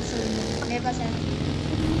मेरे पास है।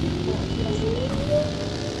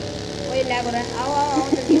 ओए ओए लैग हो रहा है। आओ आओ आओ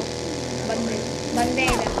जल्दी आओ। बंदे बंदे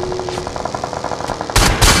हैं इधर।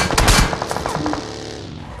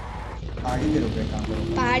 पहाड़ी पे रुके काम करो।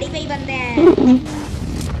 पहाड़ी पे ही बंदे हैं।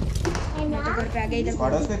 मैं तो घर पे आ गया इधर।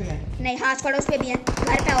 स्क्वाड हाउस पे भी है? नहीं हाँ स्क्वाड हाउस पे भी है।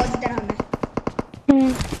 घर पे आओ जिधर हम हैं।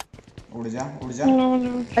 उड़ जा उड़ जा।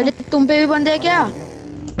 अरे तुम पे भी बंदे हैं क्या?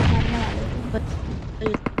 मारने वाले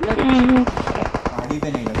पहाड़ी पे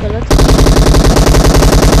नहीं लगा। गलत।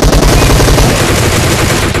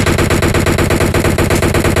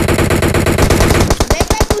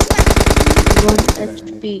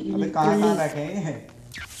 अबे कहाँ बैठे हैं?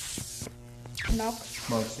 नॉक।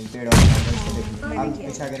 बहुत सही पेड़ और हम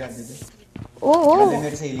पीछे आगे रख देते। ओ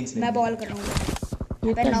मेरे से हीलिंग्स ले। मैं बॉल कर रहा हूँ।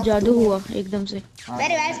 ये क्या जादू हुआ एकदम से। मैं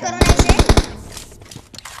रिवाइव करो ना इसे।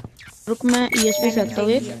 रुक मैं ESP फेंकता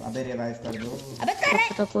हूँ एक। अबे रिवाइव कर दो। अबे कर रहे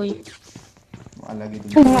पता कोई अलग ही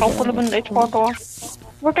दुनिया। बंदा स्पॉट हुआ।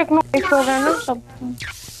 वो टेक्नो पेस कर रहे हैं ना सब।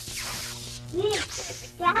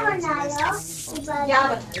 क्या बना रहे हो? क्या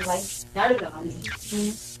बता भाई झाड़ू लगा ली।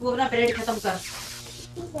 वो अपना परेड खत्म कर।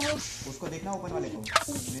 उसको देखना ऊपर वाले को।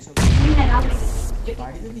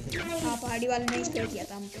 पहाड़ी पे भी थे। हाँ पहाड़ी वाले ने स्प्रे किया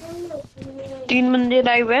था हम पे। 3 बंदे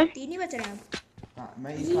लाइव है। 3 ही बच रहे हैं अब। हाँ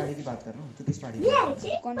मैं इस पहाड़ी की बात कर रहा हूँ। तो किस पहाड़ी की?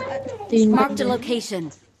 कौन सा? 3 Marked a location.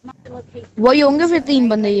 वही होंगे फिर 3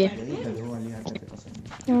 बंदे ये। वही गधों वाली हरकतें पसंद।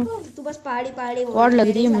 तू बस पहाड़ी पहाड़ी बोल। और लग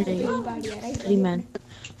रही है मुझे ये। पहाड़ी है राइट। 3 मैन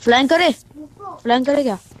फ्लैंक करे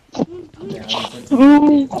क्या?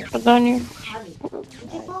 पता नहीं।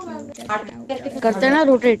 करते हैं ना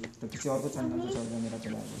रोटेट। तो किसी और को चढ़ना तो चढ़ जा। मेरा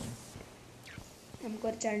चला गया। हमको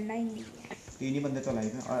चढ़ना ही नहीं है। 3 ही बंदे तो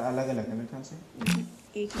लाइव हैं और अलग अलग है मेरे ख्याल से।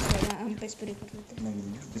 एक ही स्क्वाड हम पे स्प्रे कर रहे थे। नहीं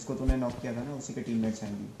जिसको तूने नॉक किया था ना उसी के टीममेट्स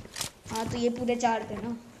आएंगे। हाँ तो ये पूरे 4 थे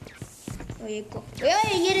ना। तो एक को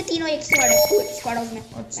ओए ये रे तीनों एक स्क्वाड है। स्क्वाड हाउस में।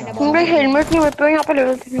 अच्छा। मैंने उनका हेलमेट नहीं बचा यहाँ पे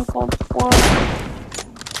लेवल 3 का।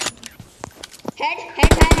 हेड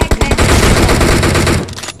हेड है।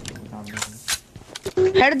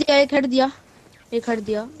 हेड दिया एक हेड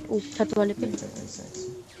दिया छत वाले पे।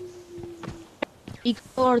 एक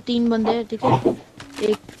और 3 बंदे हैं ठीक है।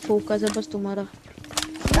 एक फोकस है बस तुम्हारा।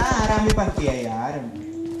 क्या हरामीपंती है यार।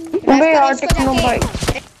 अबे यार टेक्नो भाई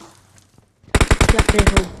क्या कर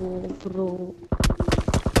रहे हो ब्रो?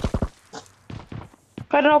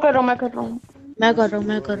 कर रहा हूँ मैं कर रहा हूँ। मैं कर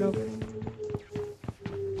रहा हूँ।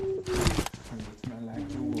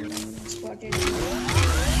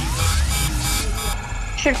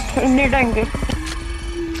 शिट नीड आएंगे।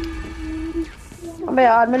 अबे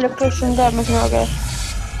यार मैं इलेक्ट्रिशियन डैमेज में आ गया।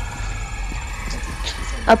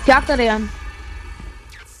 अब क्या करें हम?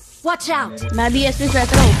 Watch out. मैं भी ESP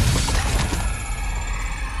फेंक रहा हूँ।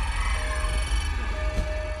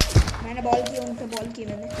 मैंने बॉल की उन पे बॉल की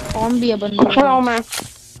मैंने। कौन भी है बंदा? खड़ा हूँ मैं।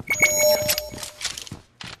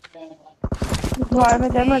 द्वार में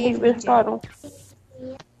जा मैं डिवेस्ट आ रहा हूँ।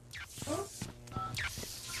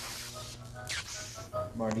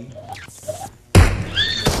 बॉडी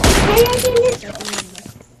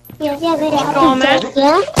अब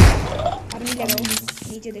नहीं लगाओ।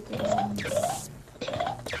 नीचे देखो।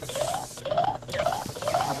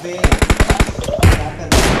 अबे क्या कर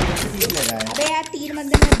रहा है? ठीक लगा है। अबे यार 3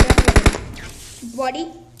 बंदे में डर लग रहा है।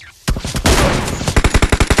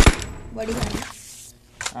 बॉडी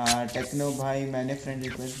खाना। टेक्नो भाई मैंने फ्रेंड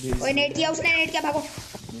रिक्वेस्ट भेज। ओए नेट किया उसने। नेट किया भागो।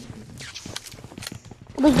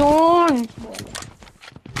 अबे जोन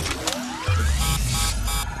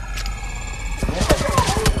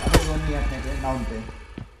अबे जोन नहीं अपने पे नाउन पे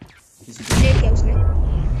किसी को। नेट किया उसने।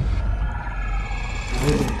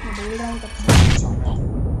 मैं बोल रहा हूँ तब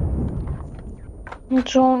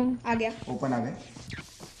जोन आ गया। ओपन आ गए।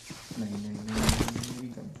 नहीं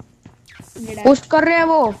नेट पुश कर रहे हैं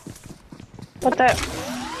वो। पता है।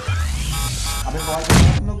 अबे बॉल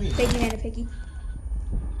तुम लोग भी। फेंकी मैंने फेंकी।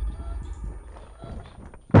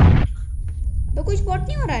 तो कोई स्पॉट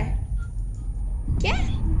नहीं हो रहा है क्या?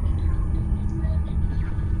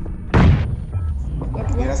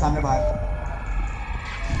 मेरा सामने बाहर।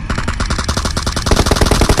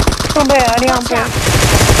 अबे यार यहाँ पे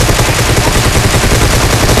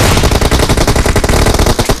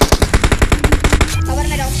कवर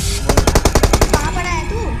में रहो। कहाँ पड़ा है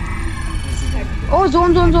तू? ओ जोन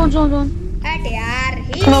हट यार।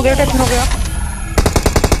 टेक्नो गया।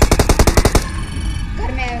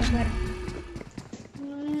 घर में है घर।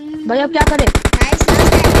 भाई अब क्या करें? नाइस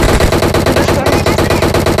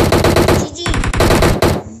जी।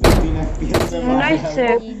 3 FPS पे मारा। नाइस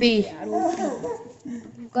बी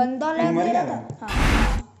गंदा लैग मर हो गया रहा था? था।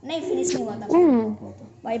 हाँ नहीं फिनिश नहीं हुआ था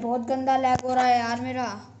भाई। बहुत गंदा लैग हो रहा है यार मेरा।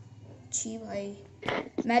 छी भाई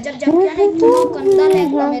मैं जब किया ना इतना गंदा लैग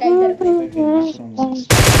था मेरा इधर पे।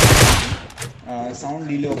 साउंड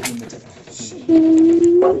डिले ओपनिंग में चला।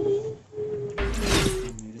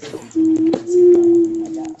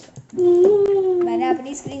 मैंने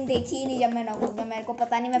अपनी स्क्रीन देखी ही नहीं जब मैं नॉक हुआ, मेरे को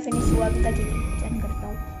पता नहीं मैं फिनिश हुआ अभी तक ही नहीं। चेक करता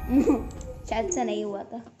हूँ शायद से नहीं हुआ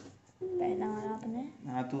था। पहला मारा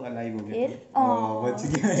आपने। हाँ तू अलाइव हो गया। फिर बच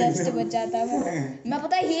गया। जस्ट बचा था मैं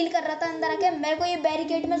पता है हील कर रहा था अंदर आके, मेरे को ये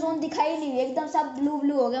बैरिकेड में जोन दिखाई नहीं, एकदम सब ब्लू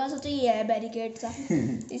ब्लू हो गया। मैं सोचा ये है बैरिकेड सा,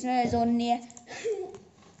 इसमें जोन नहीं है।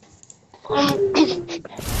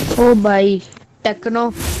 ओ भाई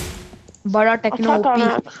टेक्नो, बड़ा टेक्नो ओपी।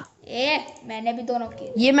 ए मैंने भी 2 नॉक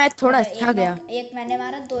किए। ये मैच थोड़ा अच्छा गया। एक मैंने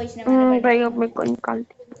मारा, 2 इसने मारा। भाई अब मेरे को निकाल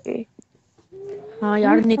दे। हाँ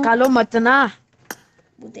यार निकालो मत ना।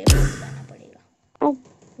 बुदेव को बुलाना पड़ेगा।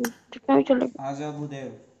 कितना भी चलेगा। आ जाओ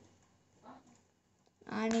भूदेव।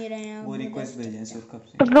 आ नहीं रहे हैं वो रिक्वेस्ट भेजें सर कब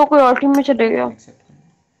से। सब लोग कोई और टीम में चले गया। एक्सेप्ट कर।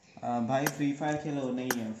 भाई फ्री फायर खेलो। नहीं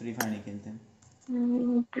है फ्री फायर नहीं खेलते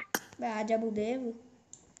भाई आजा भूदेव।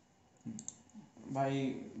 भाई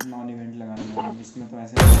नॉन इवेंट लगाना है जिसमें तो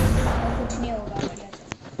ऐसे कुछ नहीं होगा बढ़िया से।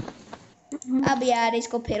 अब यार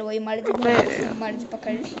इसको फिर वही मर्ज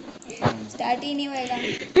पकड़ ली। स्टार्ट ही नहीं होएगा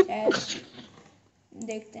शायद,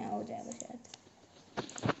 देखते हैं हो जाएगा शायद।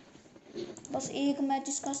 बस एक मैच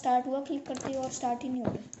इसका स्टार्ट हुआ, क्लिक करते ही और स्टार्ट ही नहीं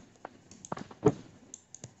हो रहा।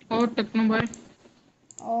 और टेक्नो भाई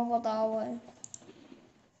और बताओ भाई।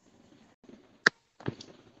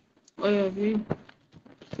 ओए अभी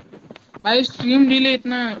भाई स्ट्रीम डिले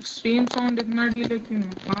इतना, स्ट्रीम साउंड इतना डिले क्यों?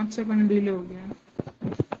 5 सेकंड डिले हो गया।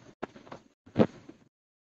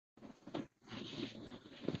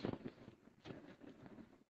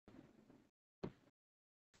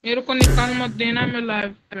 मेरे को निकाल मत देना, मैं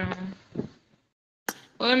लाइव कर रहा हूँ।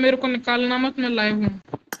 ओए मेरे को निकालना मत, मैं लाइव हूँ।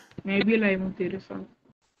 मैं भी लाइव हूँ तेरे साथ।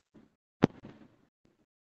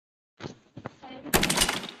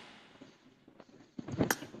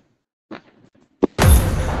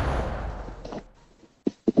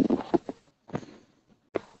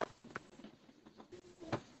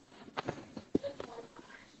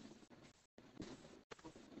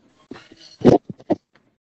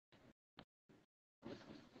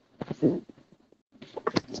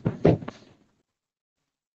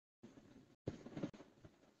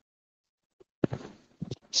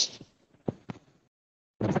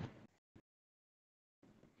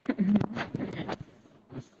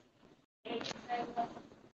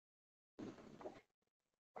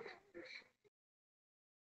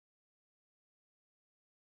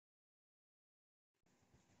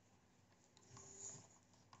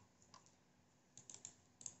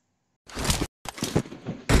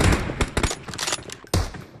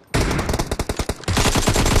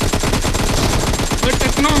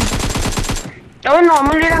 टेक्नो अबे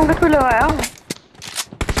नॉर्मली रंग क्यों लगाया?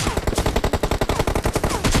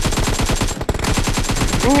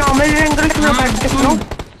 नॉर्मली रंग क्यों लगाया टेक्नो?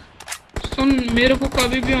 सुन, मेरे को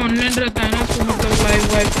कभी भी ऑनलाइन रहता है ना तो मतलब लाइव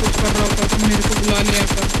वाइव कुछ कर रहा होता तो मेरे को बुला लिया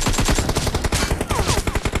कर।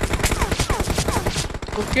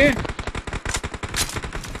 ओके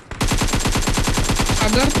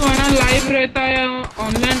अगर तो है ना लाइव रहता है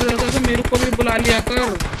ऑनलाइन रहता तो मेरे को भी बुला लिया कर,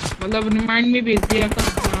 मतलब रिमाइंड में भेज दिया कर,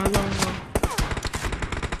 आ जाऊंगा।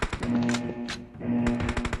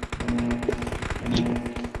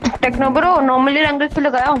 टेक्नो ब्रो नॉर्मली रंग क्यों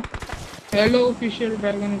लगाया? Hello official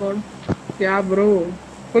dragon God. क्या ब्रो?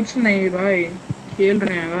 कुछ नहीं भाई, खेल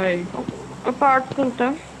रहे हैं भाई। पार्ट खेलते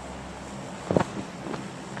हैं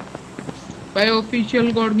भाई,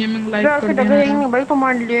 ऑफिशियल गॉड गेमिंग लाइव यार, कर देना नहीं भाई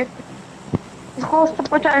तुम्हारे लिए इसको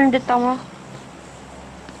सबको चैलेंज देता हूँ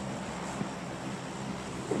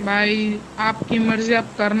भाई। आपकी मर्जी,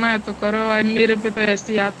 आप करना है तो करो भाई, मेरे पे तो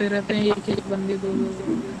ऐसे ही आते रहते हैं एक एक बंदे, दो दो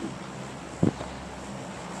बंदे।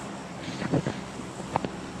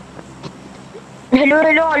 हेलो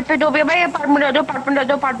हेलो ऑल पे दो भाई, अपार्टमेंट आ जाओ, अपार्टमेंट आ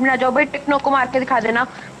जाओ, अपार्टमेंट आ जाओ भाई, टेक्नो को मार के दिखा देना।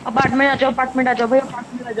 अपार्टमेंट आ जाओ, अपार्टमेंट आ जाओ भाई,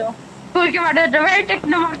 अपार्टमेंट आ जाओ। स्कूल के बाद आ जाओ भाई,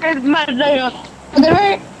 टेक्नो मार के मार देगा। अगर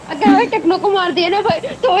भाई टेक्नो को मार दिया ना भाई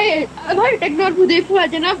तो भाई टेक्नो और भूदेव को आ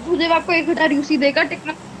जाना, भूदेव आपको 1000 यूसी देगा,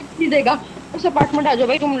 टेक्नो नहीं देगा। उस अपार्टमेंट आ जाओ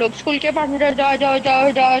भाई तुम लोग, स्कूल के अपार्टमेंट आ जाओ जाओ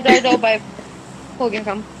जाओ जाओ जाओ जाओ भाई, हो गया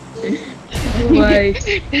काम। भाई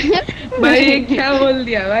भाई ये क्या बोल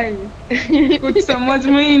दिया भाई? कुछ समझ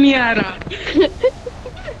में ही नहीं आ रहा।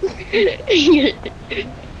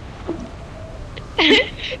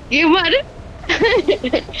 ये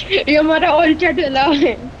हमारा ऑल चैट वाला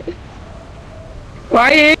है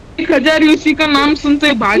भाई। 1000 यूसी का नाम सुनते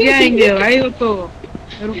ही भाग आएंगे भाई, वो तो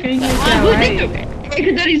रुकेंगे क्या भाई?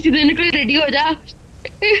 1000 यूसी देने के लिए रेडी हो जा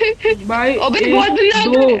भाई। अबे बहुत दो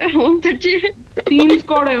 3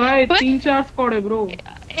 स्क्वाड है भाई, 3-4 स्क्वाड है ब्रो।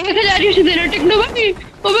 1000 यूसी देना टेक्नो भाई।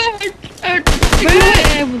 अबे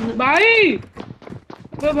भाई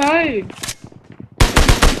अबे भाई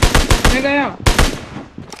मैं गया।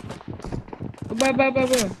 अबे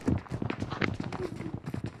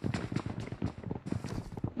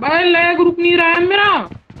भाई लैग रुक नहीं रहा है मेरा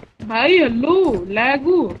भाई। हेलो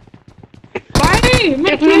लैगू भाई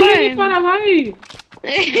मैं खेल नहीं पा रहा भाई।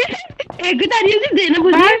 एक तारीख से देना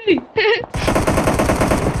मुझे भाई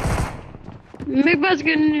मेरे पास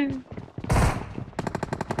गन नहीं।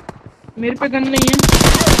 मेरे पे गन नहीं है।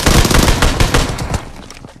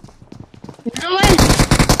 भाई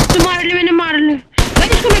तू मार ले, मैंने मार ले भाई।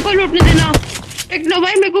 इसको मेरे को लूटने देना। टेक्नो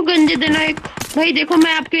भाई मेरे को गंजे देना एक। भाई देखो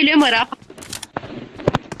मैं आपके लिए मरा।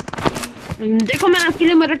 देखो मैं आपके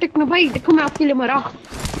लिए मरा टेक्नो भाई। देखो मैं आपके लिए मरा।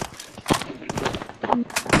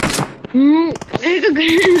 एक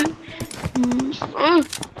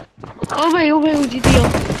ओ भाई वो जीत गया।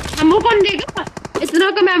 एमो कौन देगा इतना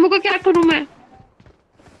कम एमो का? क्या करूं मैं?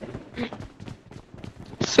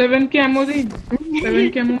 7 की एमो दी।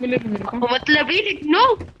 7 की एमो मिलेगी मेरे को। मतलब ही टेक्नो।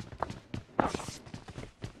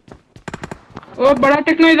 ओ बड़ा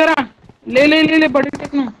टेक्नो इधर आ। ले बड़े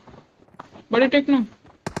टेक्नो।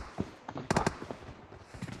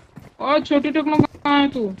 ओ छोटी टेक्नो कहाँ है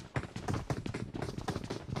तू?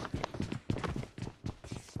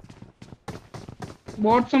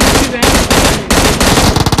 बॉट समझ के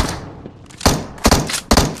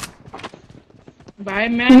भाई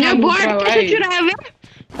मैं मेरा बॉट कैसे चुराया बे?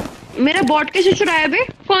 मेरा बॉट कैसे चुराया बे?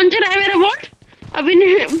 कौन चुराया मेरा बॉट? अभी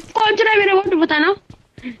नहीं। कौन चुराया मेरा बॉट बताना।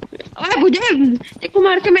 अरे मुझे देखो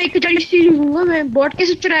मार के मैं 41 चीज लूंगा। मैं बॉट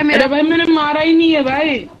कैसे चुराया मेरा? अरे भाई मैंने मारा ही नहीं है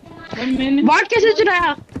भाई। मैंने बॉट कैसे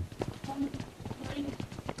चुराया?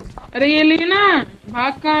 अरे ये ले ना।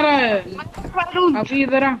 भाग कहाँ रहा है अभी?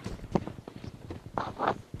 इधर आ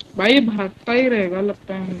भाई। भागता ही रहेगा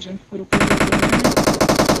लगता है मुझे। रुको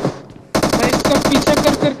भाई इसका पीछा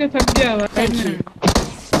कर करके थक गया भाई मैं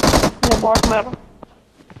बॉट मारा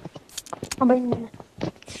भाई।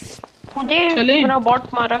 मुझे मेरा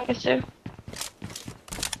बॉट मारा कैसे?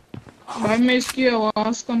 भाई मैं इसकी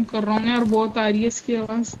आवाज कम कर रहा हूँ यार। बहुत आ रही है इसकी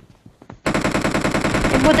आवाज।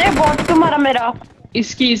 मुझे बॉट क्यों मारा मेरा?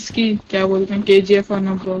 इसकी क्या बोलते हैं KGF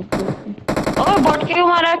आना बहुत। ओ बॉट क्यों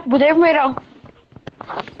मारा बुदेव मेरा?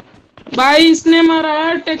 भाई इसने मारा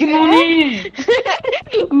है टेक्नो ने।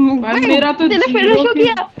 भाई मेरा तो तूने फिनिश क्यों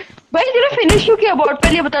किया भाई? तूने फिनिश क्यों किया बॉट?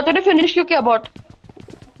 पहले बता तूने फिनिश क्यों किया बॉट?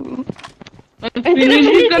 फिनिश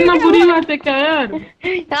भी करना बुरी बात है क्या यार?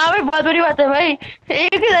 हाँ भाई बहुत बुरी बात है भाई।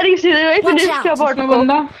 एक ही तरीके से भाई फिनिश किया बॉट को।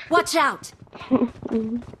 बंदा Watch out!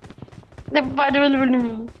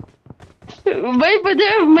 भाई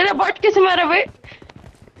मुझे मेरा बॉट कैसे मारा भाई?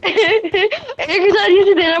 एक ही तरीके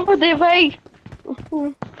से देना पड़े भाई।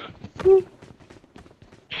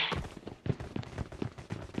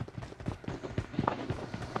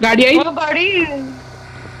 गाड़ी आई गाड़ी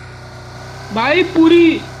भाई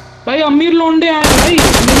पूरी। भाई अमीर लोंडे आए भाई।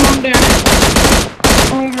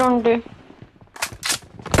 अमीर लोंडे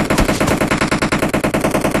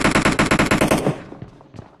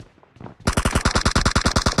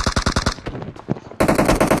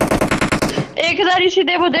एक हजार इसी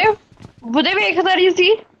दे बुदे भी 1000 इसी।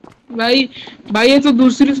 भाई ये तो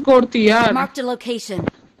दूसरी स्कोर थी यार। Marked a location.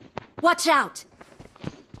 Watch out!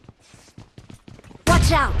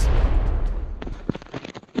 Watch out!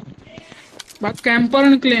 बात कैंपर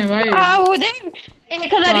निकले हैं भाई। हाँ बुदे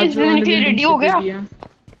 1000 इसी निकले। रेडी हो गया?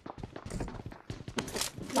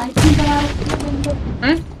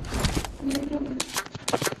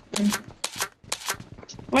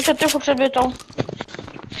 मैं सत्य फुर्सत देता हूँ।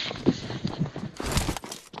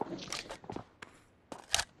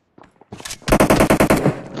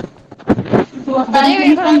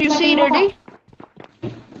 Ready?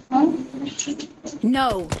 No.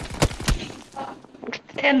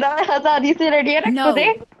 आजादी से रेडी है No. दे।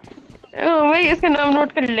 भाई इसका नाम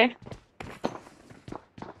नोट कर ले।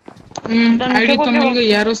 आईडी तो मिल गई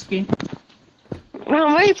यार उसकी। हाँ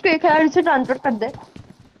भाई इसको 1000 से ट्रांसफर कर दे।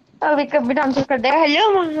 अभी कभी ट्रांसफर कर देगा।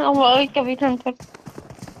 हेलो वही कभी ट्रांसफर।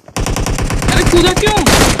 अरे कूदा क्यों?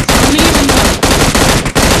 नहीं बंदा।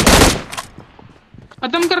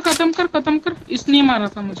 खत्म कर। इसने मारा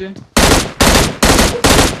था मुझे।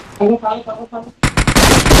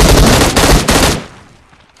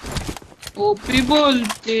 ओपी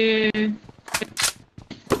बोलते।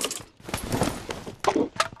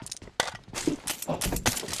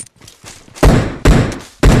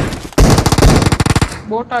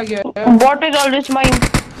 बॉट आ गया है। Bot is always mine.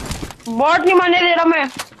 Bot नहीं मानने दे रहा मैं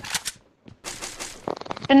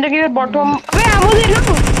जिंदगी में। बॉट अबे आमो दे ना।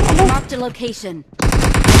 Marked a location.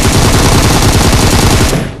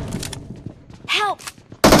 Help!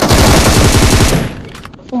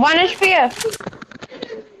 1 HP है।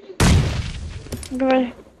 भाई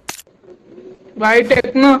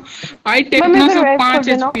टेक्नो फिर से वाइप कर 5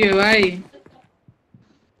 देना। HP है भाई।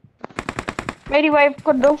 मेरी वाइफ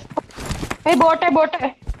कर दो। ये बॉट है, बॉट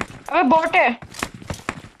है। अबे बॉट है,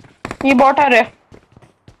 ये बॉट आ रहा है।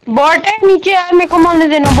 बॉट है नीचे यार, मेरे को मारने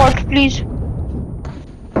देना बॉट प्लीज।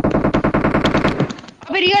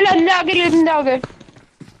 अबे रियल अंदर आगे, रियल अंदर आगे।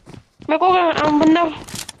 मेरे को बंदा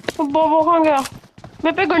वो कहाँ गया?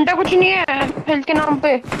 मेरे पे घंटा कुछ नहीं है हेल्थ के नाम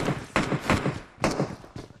पे।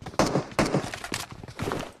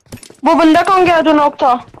 वो बंदा कहाँ गया जो नॉक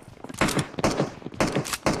था?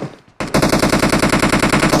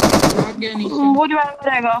 भाग गया नीचे। वो जो आ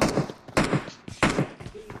जाएगा।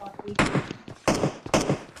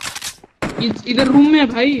 इधर रूम में है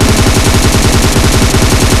भाई।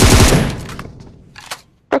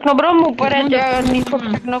 टेक्नो ब्रो ऊपर है, नीचे टेक्नो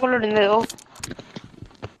टेक्नो को लड़ने दे दो।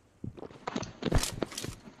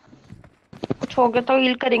 कुछ हो गया तो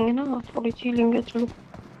हील करेंगे ना, थोड़ी सी हीलिंग चलो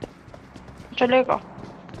चलेगा।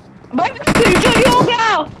 भाई किल चोरी हो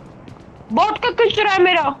गया। बॉट का किल चुरा है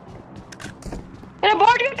मेरा। मेरा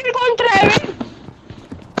बॉट का किल कौन चुरा है बे?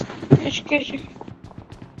 इसके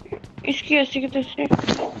इसकी ऐसी की तैसी।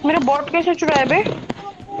 मेरा बॉट कैसे चुराया बे?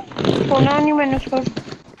 सुना नहीं मैंने उसको।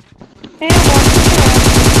 मेरा बॉट क्यों चुराया?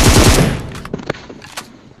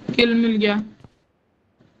 किल मिल गया।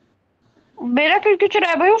 मेरा किल क्यों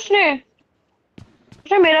चुराया भाई उसने?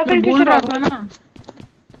 उसने मेरा मैं किल क्यों बोल रहा चुराया? था ना।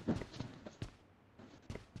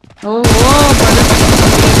 ओहो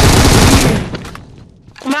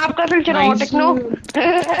मैं आपका किल चुराऊंगा नाइस। टेक्नो।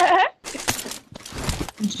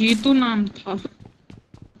 जीतू नाम था।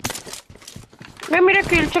 मैं मेरा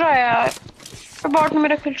किल चुराया। बॉट ने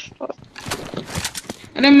मेरा किल चुराया।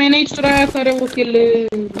 अरे मैंने ही चुराया था। अरे वो किल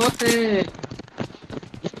बहुत है।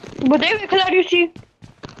 बुधे भी खिला रही थी।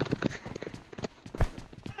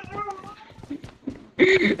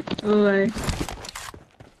 ओ भाई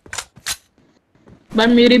भाई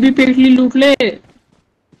मेरे भी पिरकली लूट ले।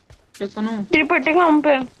 क्या सुनो? तेरी पट्टी कहाँ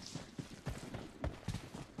पे?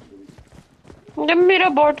 जब मेरा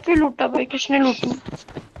बॉट क्यों लूटा भाई? किसने लूटी?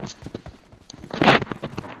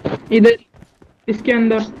 इधर इसके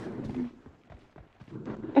अंदर।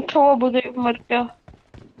 अच्छा वो बुधे मर गया।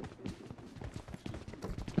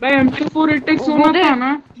 भाई M24 होना बुधे था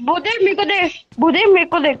ना। बुधे मेरे को देख, बुधे मेरे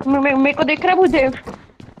को देख, मेरे को देख रहा है बुधे।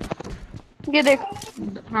 ये देख।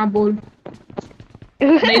 हाँ बोल।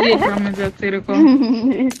 नहीं देख रहा मैं जब तेरे को।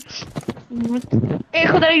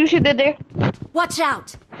 एक खुदा यूसी दे दे। Watch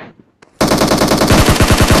out!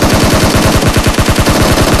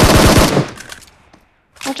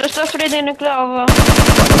 ससुरे देने के लिए होगा।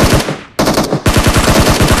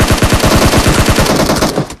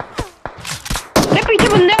 अरे पीछे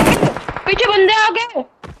बंदे आ गए, पीछे बंदे आ गए।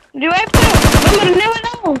 रिवाइव करो, मैं मरने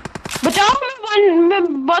वाला हूँ। बचाओ, मैं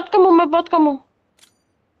बहुत कम हूँ, मैं बहुत कम हूँ।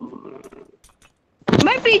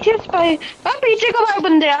 मैं पीछे स्पाई, मैं पीछे कब आए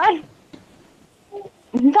बंदे यार?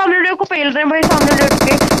 सामने लोग को पेल रहे हैं भाई, सामने लेट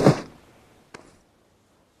के।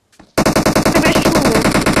 बेस्ट हो गए।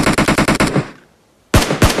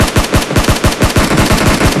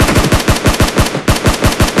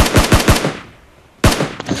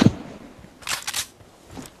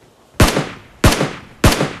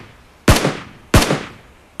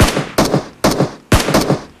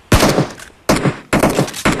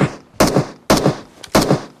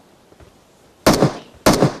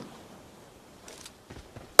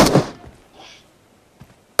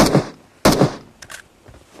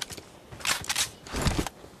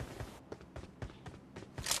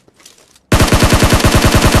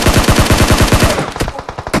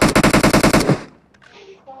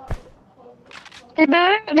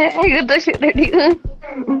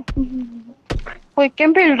 कोई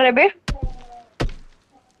कैंप हिल रहे बे?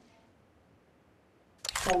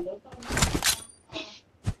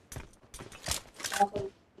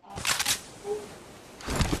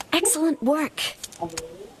 Excellent work.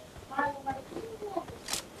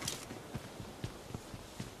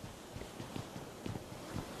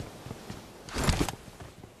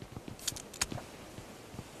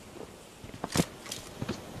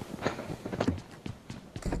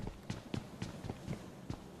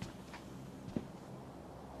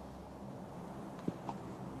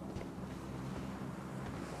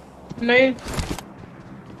 नहीं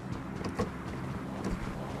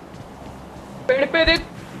पेड़ पे देख।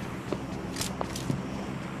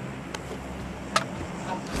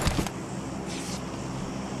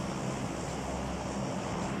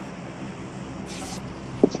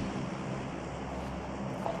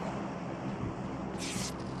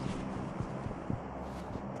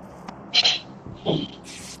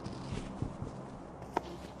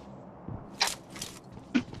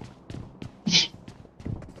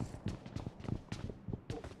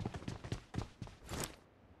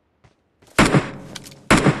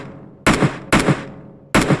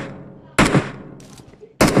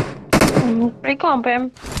 भाई कहाँ पे है?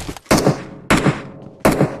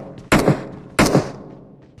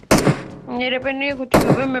 मेरे पे नहीं है कुछ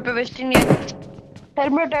भी, मेरे पे वेस्ट ही नहीं है।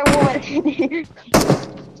 हेलमेट है वो वैसे नहीं।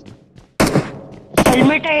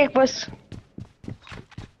 हेलमेट है एक बस।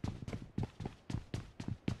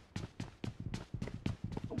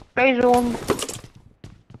 Play zone.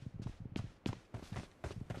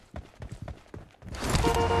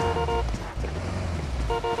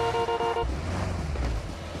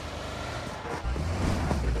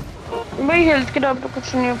 भाई हेल्थ के नाम पे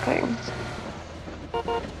कुछ नहीं हो पाई।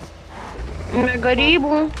 मैं गरीब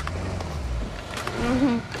हूँ।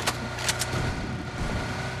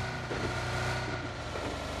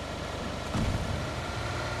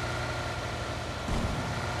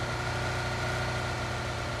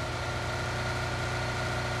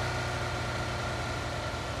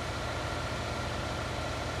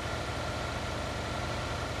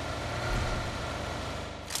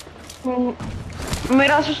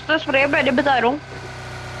 मेरा सस्ता स्प्रे पहले बता रहा हूँ।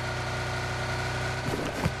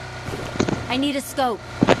 I need a scope.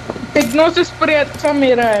 Techno से स्प्रे अच्छा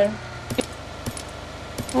मेरा है।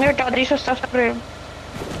 मेरा टादी सस्ता स्प्रे।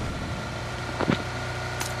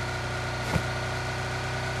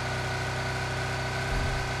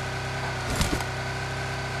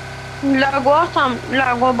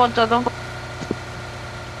 लागुआ बहुत ज्यादा।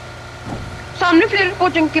 सामने फ्लेयर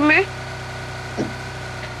कोचिंग की में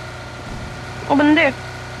ओ बंदे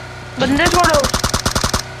बंदे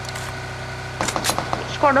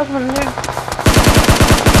स्क्वाडोस बंदे।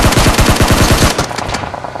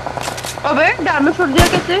 अबे डैमेज छोड़ दिया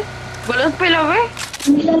कैसे? गलत पे लगे।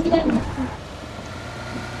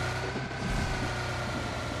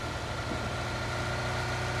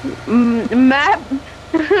 मैं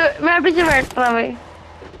मैं पीछे बैठ रहा भाई।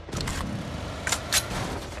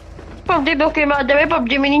 पबजी धोखे में आ जाए।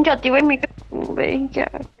 पबजी में नहीं चाहती भाई। भाई क्या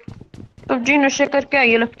पबजी नशे करके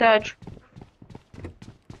आई है लगता है आज।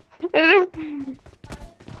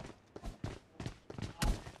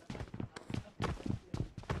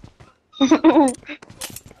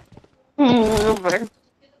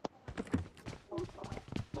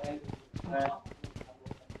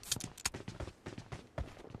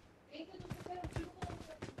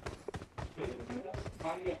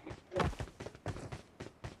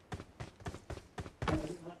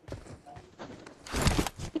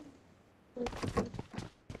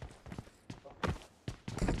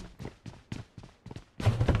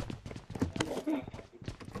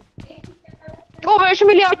 ओ विश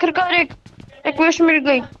मिली आखिरकार। एक विश मिल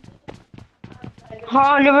गई।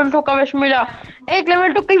 हाँ लेवल 2 का विश मिला। एक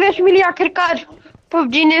लेवल 2 की विश मिली आखिरकार।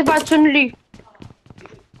 पबजी ने बात सुन ली।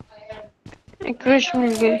 एक विश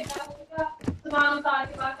मिल गई।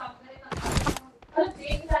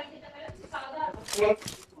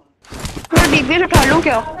 मैं डीपीएस उठा लूं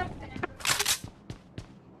क्या?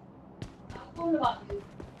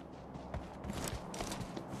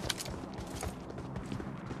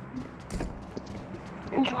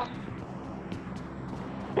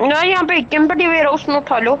 ना यहाँ पे एटीएम पड़ी हुई है उसमें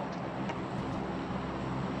उठा लो।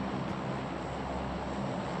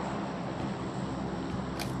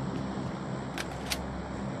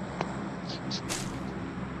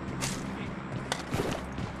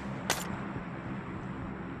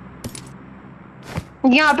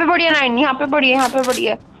 यहाँ पे बढ़िया 9 यहाँ पे बढ़िया यहाँ पे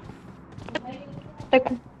बढ़िया।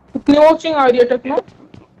 देखो कितनी वॉचिंग आ रही है टेक्नो?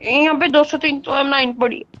 यहाँ पे 203 तो 9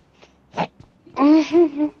 बढ़िया।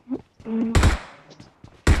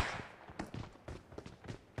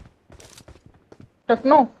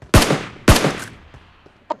 टेक्नो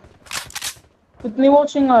कितनी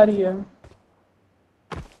वॉचिंग आ रही है?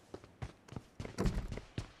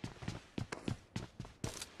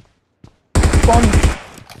 कौन?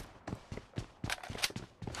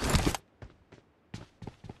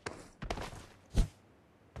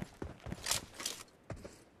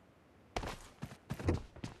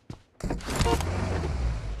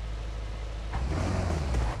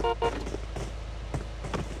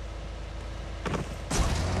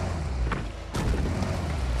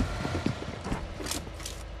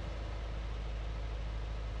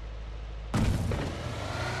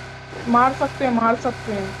 मार सकते हैं मार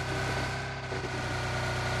सकते हैं।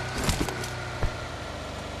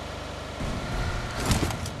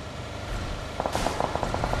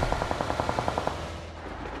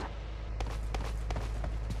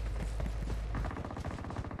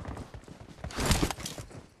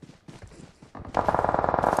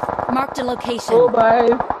 Marked a O location. भाई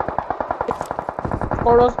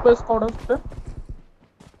स्क्वाडोस पे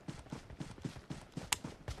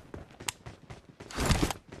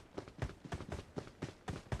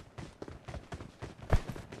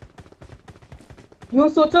यूं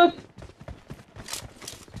सोचो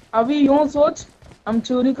अभी यूं सोच, हम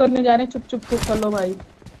चोरी करने जा रहे हैं, चुप चुप के चलो भाई।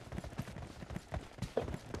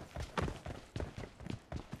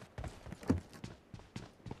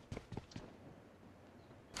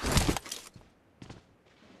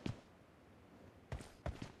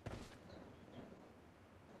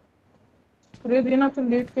 स्प्रे देना तो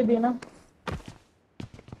लेट के देना।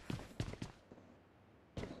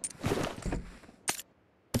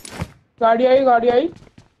 गाड़ी आई, गाड़ी आई।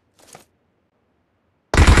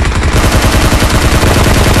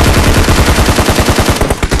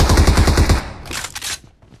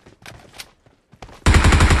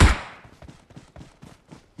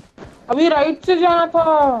 अभी राइट से जाना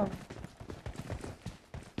था।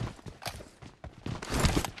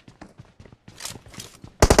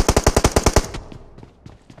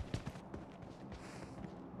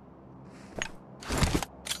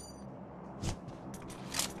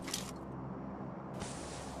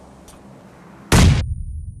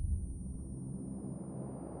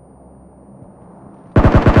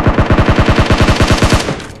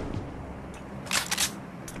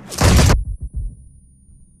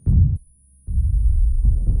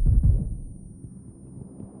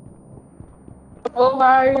 ओ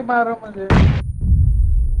भाई मारो मुझे।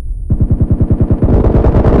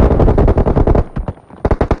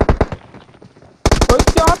 भाई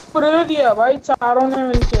क्या स्प्रे दिया भाई चारों ने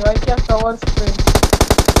मिलके, भाई क्या कवर स्प्रे।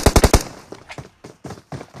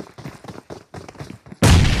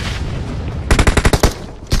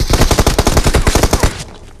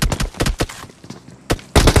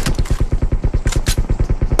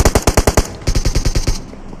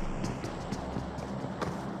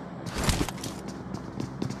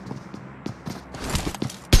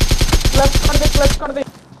 क्लच कर दे, क्लच कर दे।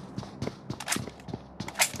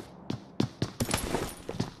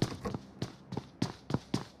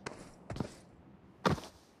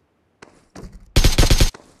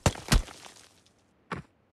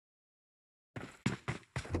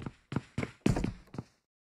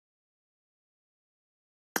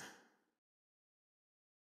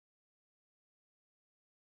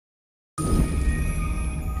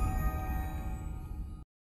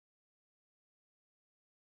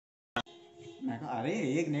 मैं कहा अरे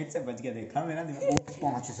एक नेट से बच गया, देखा मेरा दिमाग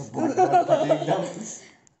पांच से फटे एकदम।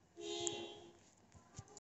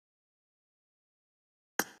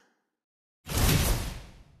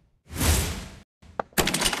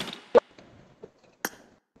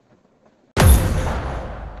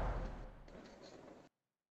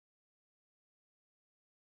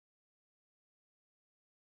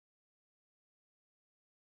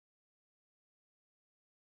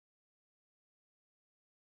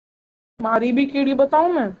 मारी भी कीड़ी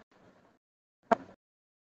बताऊं मैं।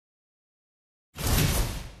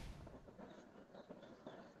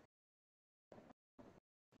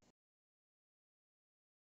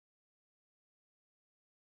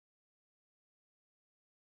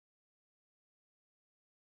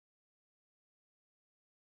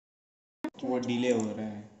 वो डिले हो रहा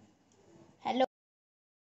है। हेलो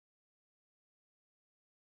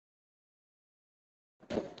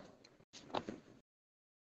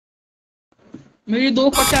मेरी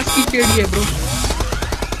 250 की केड़ी है ब्रो।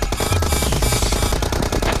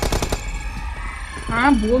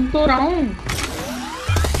 हाँ बोल तो रहा हूँ।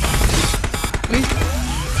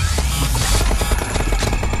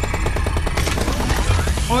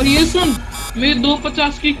 और ये सुन, मेरी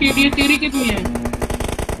 250 की केड़ी है, तेरी कितनी है?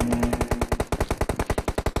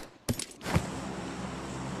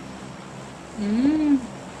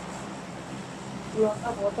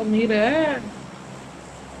 बहुत अमीर है।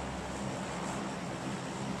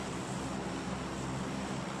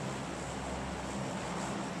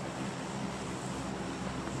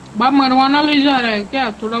 बाप मरवाना ले जा रहा है क्या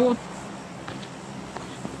थोड़ा बहुत?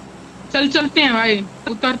 चल चलते हैं भाई,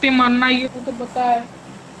 उतरते मरना ही है तो पता है।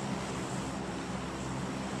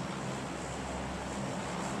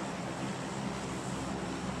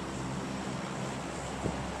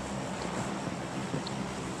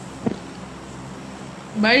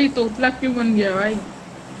 भाई तोतला क्यों बन गया भाई?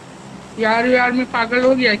 यार यार में पागल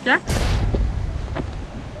हो गया क्या?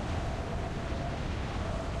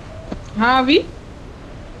 हाँ अभी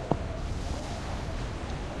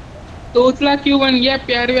तोतला क्यों बन गया?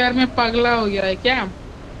 प्यार व्यार में पागला हो गया है क्या?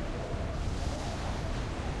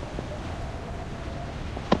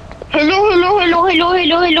 Hello hello hello hello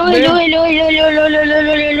hello hello hello hello hello hello hello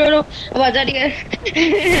hello hello hello आवाज आ रही है।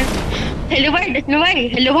 हेलो भाई टेक्नो भाई,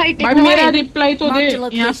 हेलो भाई भाई टेक्नो मेरा भाई, रिप्लाई तो दे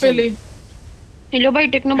यहाँ पे ले। हेलो भाई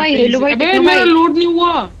टेक्नो भाई, हेलो भाई अबे टेक्नो मेरा भाई। लोड नहीं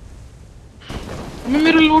हुआ। अबे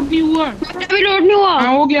मेरा लोड नहीं हुआ। अभी लोड नहीं हुआ।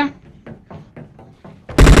 हाँ हो गया।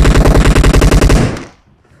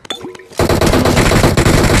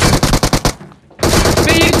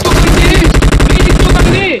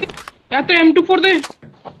 या तो M24 दे।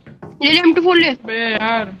 ले ले M24 ले। बे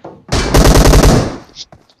यार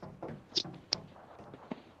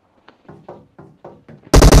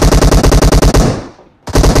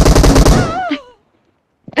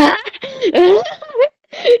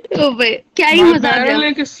ओ भाई क्या ही भाई मजा आ बैरल गया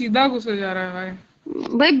लेके सीधा घुसे जा रहा है भाई।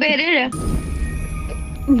 भाई। बेरे है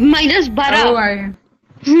 -12। ओ भाई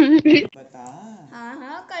बता। हाँ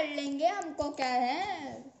हाँ कर लेंगे, हमको क्या है।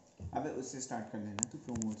 अबे उससे स्टार्ट कर लेना, तू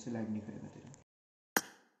प्रो मोड से लाइव नहीं करेगा तेरा।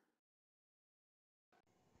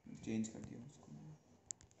 चेंज कर दिया उसको।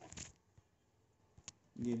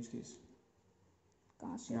 गेम्स केस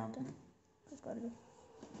कहाँ से यहाँ होता पे। है? तो कर लो।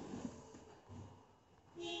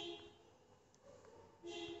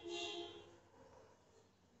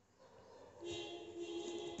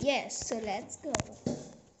 Yes, so let's go.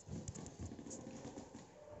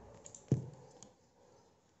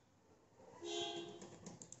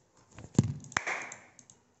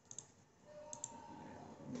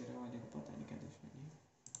 मेरे वाले को पता नहीं क्या दुश्मनी है।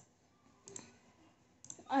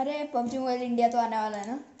 अरे पबजी मोबाइल इंडिया तो आने वाला है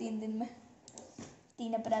ना 3 दिन में।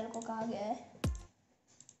 3 अप्रैल को कहा गया है।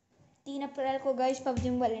 3 अप्रैल को गाइस पबजी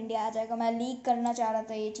मोबाइल इंडिया आ जाएगा। मैं लीक करना चाह रहा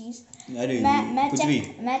था ये चीज़। अरे मैं कुछ भी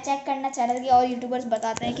चेक करना चाह रहा था कि और यूट्यूबर्स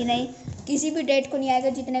बताते हैं कि नहीं, किसी भी डेट को नहीं आएगा।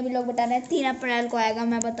 जितने भी लोग बता रहे हैं 3 अप्रैल को आएगा।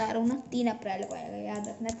 मैं बता रहा हूँ ना 3 अप्रैल को आएगा, याद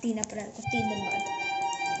रखना 3 अप्रैल को, 3 दिन बाद।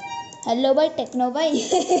 हेलो भाई टेक्नो भाई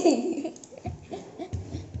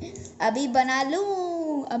अभी बना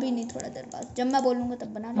लूँ, अभी नहीं, थोड़ा देर बाद जब मैं बोलूँगा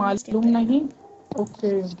तब बना लूँगा। मालूम नहीं।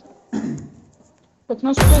 ओके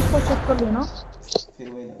टेक्नोस्पेस को चेक कर लेना फिर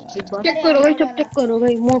वही लगा एक यार। बार। चेक करो भाई, चेक करो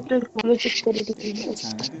भाई, मोटर खोलो, चेक करो। अच्छा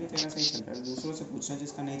है ना, क्योंकि तेरा सही चल रहा है। दूसरों से पूछना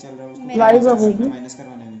जिसका नहीं चल रहा है उसको मेरा लाइव है वो क्या भी। माइनस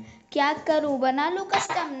करवाने में। क्या करूँ, बना लूँ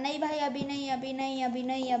कस्टम? नहीं भाई अभी नहीं, अभी नहीं, अभी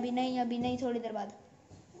नहीं, अभी नहीं, अभी नहीं, थोड़ी देर बाद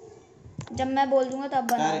जब मैं बोल दूंगा तब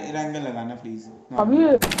बना यार लूँ। रंग लगाना प्लीज। अभी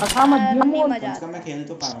अच्छा मत दिया नहीं मोड। मजा कम से कम आता मैं खेल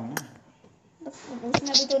तो पा रहा हूँ ना। है।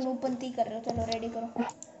 उसमें भी तो नूपंती कर रहे हो। चलो रेडी करो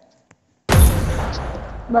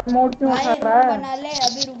बट मोड क्यों भाई, उठा रूम रहा है? बना ले।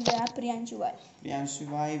 अभी रुक जा प्रियांशु भाई। प्रियांशु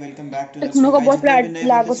भाई welcome back to the techno stream. का भाई बहुत जितने भी नए लैग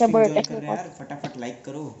बंदे होता है, स्ट्रीम बड़ा ज्वाइन कर टेक्नो रहे का। हैं यार फटाफट लाइक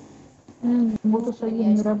करो। वो तो सही है,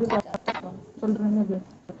 मेरा भी चल रहा है।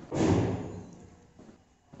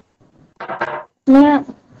 मैं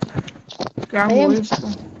क्या भाई बोल इसको।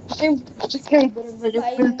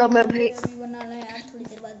 भाई मिलता मैं भाई। अभी बनाना है यार, थोड़ी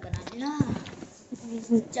देर बाद बना लेना।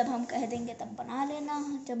 जब हम कह देंगे तब बना लेना।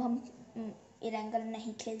 जब हम इरेंगल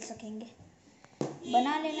नहीं खेल सकेंगे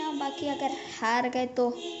बना लेना। बाकी अगर हार गए तो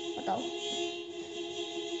बताओ।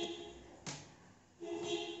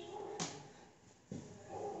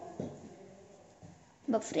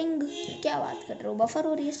 बफरिंग? क्या बात कर रहे हो, बफर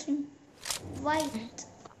हो रही है स्ट्रीम? वाइट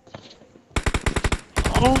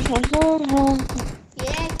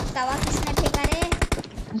ये तवा किसने फेंका रे?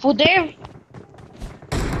 भूदेव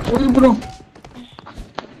ओए ब्रो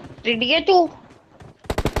रेडी है तू?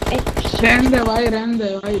 रहने दे भाई, रहने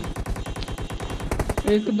दे भाई,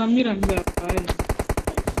 एकदम ही रहने दे भाई।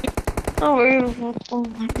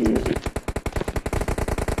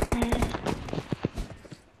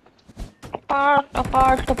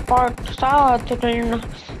 apart साथ रहना।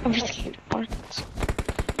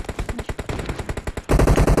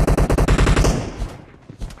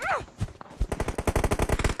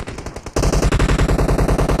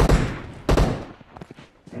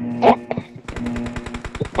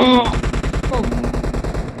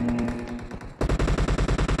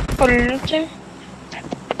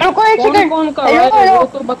 रुको एक कौन सेकंड। कौन का हेलो भाई हेलो, वो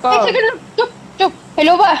तो बता। एक सेकंड, चुप चुप।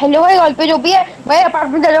 हेलो भाई कॉल पे जो भी है भाई,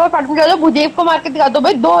 अपार्टमेंट जा जाओ, अपार्टमेंट जा जाओ। भूदेव को मार के दिखा दो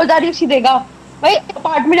भाई, 2000 ही देगा भाई।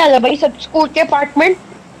 अपार्टमेंट आ जाओ भाई, सब स्कूल के अपार्टमेंट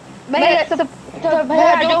भाई, सब भाई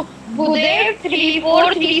आ जाओ। भूदेव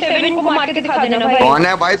 3437 को मार के दिखा देना भाई। कौन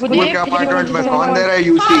है भाई स्कूल भूदेव के अपार्टमेंट में? 3437 कौन दे रहा है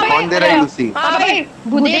यूसी? कौन दे रहा है यूसी? हाँ भाई,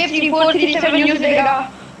 भूदेव 3437 यूज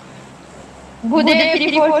देगा। भूदेव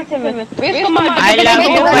 3437 इसको मार के I love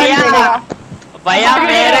you भैया, भैया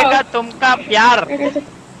मेरे का तुमका प्यार।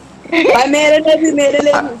 भाई मेरे लिए भी, मेरे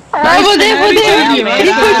लिए भी। भूदेव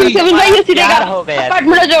भाई ये सीधेगा। हो गया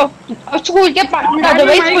अपार्टमेंट आ जाओ, स्कूल के अपार्टमेंट आ जाओ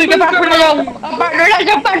भाई, स्कूल के अपार्टमेंट आ जाओ, अपार्टमेंट आ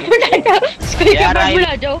जाओ, अपार्टमेंट आ जाओ, स्कूल के अपार्टमेंट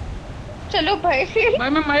आ जाओ। चलो भाई भाई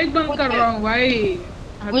मैं माइक बंद कर रहा हूँ भाई।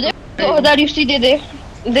 मुझे 2000 यूसी दे दे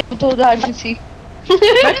 2000 यूसी।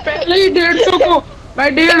 भाई पहले ही 150 को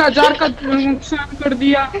भाई 1500 का नुकसान कर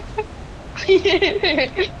दिया।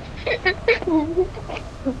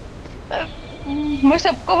 मैं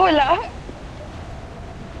सबको बोला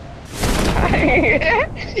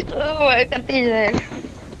करती है।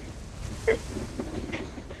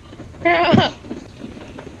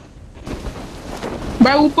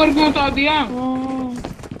 भाई ऊपर क्यों उतार दिया?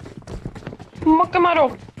 मक्के मारो।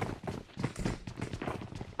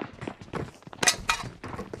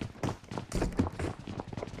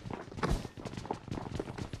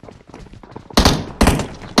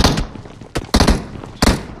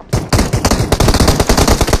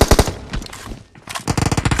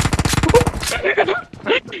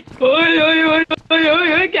 ओए ओए ओए ओए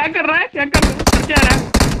ओए ओए, क्या कर रहा है, क्या कर क्या रहा है?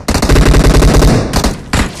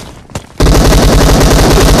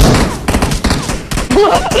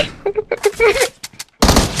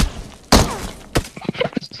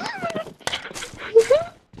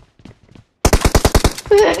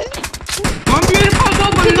 हम मेरे पास वो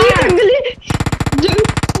बंदा है।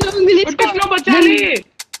 टेक्नो बचा ली,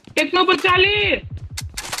 टेक्नो बचा ली,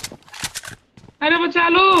 अरे बचा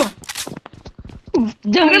लो।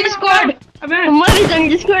 जंगली स्क्वाड, अबे हमारी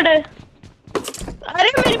जंगली स्क्वाड है। अरे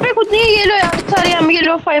मेरे पे कुछ नहीं है, ये लो यार सारे, हम ये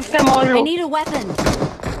लो 5 का mall I low. need a weapon.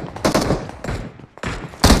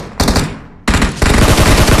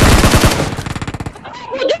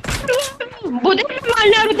 बुधे में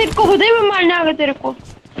मारने आ गए तेरे को, बुधे में मारने आ गए तेरे को।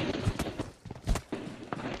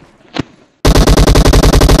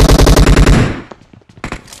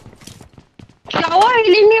 क्या हुआ,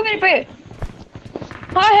 हीलिंग नहीं है मेरे पे।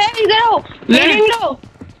 हाँ है, इधर आओ, हीलिंग लो,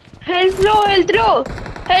 हेल्थ लो, हेल्थ लो,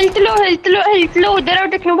 हेल्थ लो, हेल्थ लो, हेल्थ लो, इधर आओ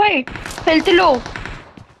टेक्नो भाई, हेल्थ लो।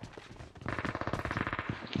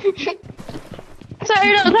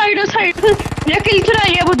 साइड साइड, ये किल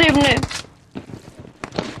चुराई है बुदेव ने।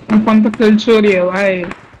 अपन तो किल चोरी है भाई।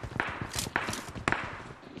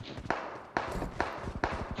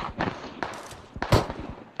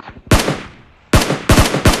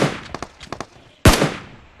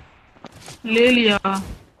 ले लिया।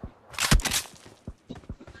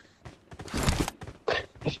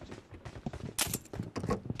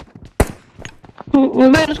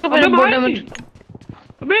 मैं उसको पहले अबे बोला भाई, मत।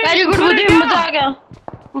 अबे वेरी गुड अरे बुदेव, क्या?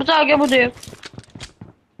 मजा आ गया बुदेव।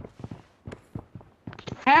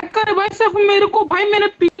 हैकर है भाई, सिर्फ मेरे को भाई, मैंने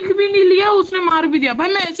पीक भी नहीं लिया, उसने मार भी दिया भाई।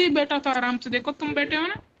 मैं ऐसे ही बैठा था आराम से, देखो तुम बैठे हो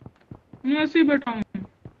ना, मैं ऐसे ही बैठा हूँ।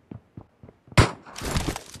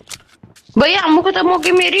 भैया आमू खत्म हो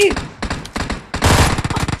गई मेरी।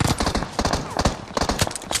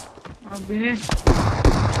 अबे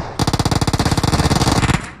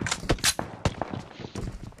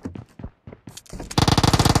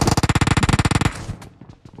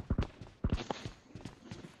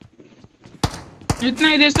इतना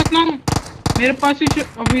ही दे सकता हूँ, मेरे पास ही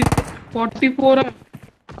अभी 44 है।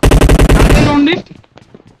 आगे लौंडे,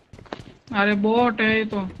 अरे बॉट है ये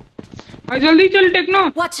तो भाई। जल्दी चल टेक्नो,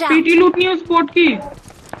 Watch out. पीटी लूटनी है उस बॉट की।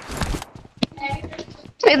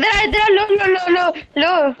 इधर लो लो लो लो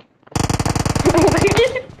लो।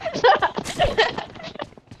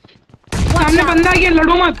 सामने बंदा आ गया,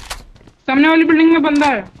 लड़ो मत, सामने वाली बिल्डिंग में बंदा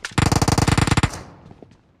है।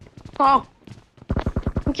 हाँ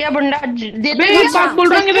क्या बंदा देते अबे हैं एक बात बोल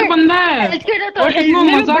रहा हूँ, इधर बंदा है। हेल्थ किट है तो और टेक्नो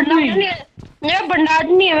मजाक नहीं। मेरा भंडार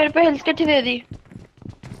नहीं है, मेरे पे हेल्थ किट ही दे दी।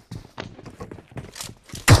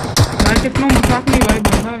 भाई टेक्नो मजाक नहीं भाई,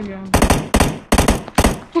 बंदा है क्या?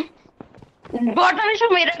 बॉट हमेशा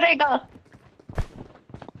मेरा रहेगा।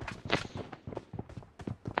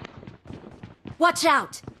 Watch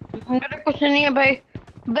out. मेरा कुछ नहीं है भाई,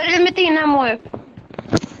 बैरल में 3 एमओ है।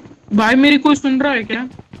 भाई मेरी कोई सुन रहा है क्या?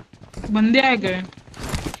 बंदे आ गए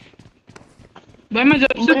भाई, मैं जब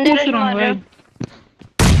से बंदे पूछ रश रहा हूँ मार रहे भाई।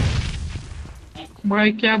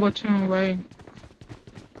 भाई क्या बचे हूँ भाई,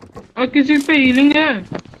 और किसी पे हीलिंग है?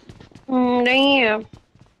 नहीं है।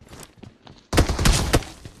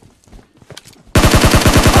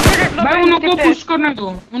 भाई उनको पुश करने दो,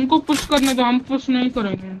 उनको पुश करने दो, हम पुश नहीं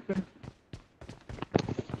करेंगे उन पे।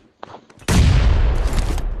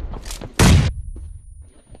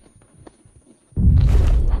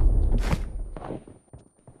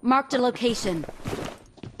 Marked a location.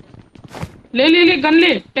 ले ले ले, गन ले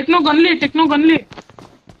टेक्नो, गन ले टेक्नो, गन ले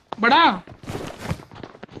बड़ा।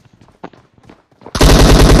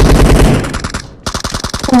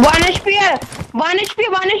 1 HP है, 1 HP,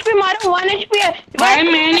 1 HP मारो, 1 HP है भाई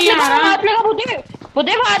मैं नहीं आ रहा। हाथ लगा बुद्धि,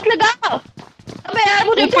 बुद्धि हाथ लगा। अबे यार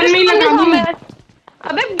बुद्धि ऊपर नहीं लगा दूं।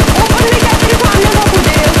 अबे ऊपर में क्या, तेरे सामने था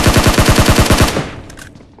बुद्धि,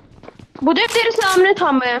 बुद्धि तेरे सामने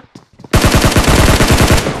था मैं।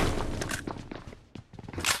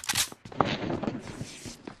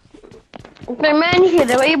 फिर मैं नहीं खेल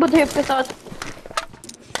रहा भाई बुद्धि के साथ।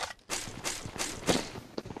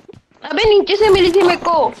 अबे नीचे से मिली थी मेरे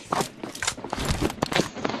को।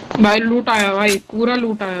 भाई लूट आया भाई, पूरा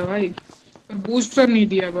लूट आया भाई, पर बूस्टर नहीं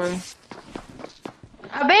दिया भाई।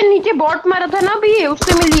 अबे नीचे बॉट मारा था ना अभी,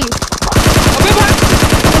 उससे मिली। अबे भाई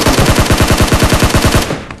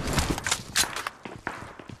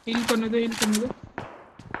हील करने दो, हील करने दो।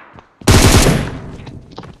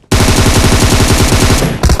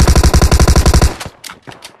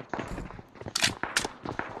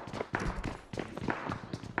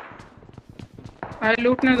 भाई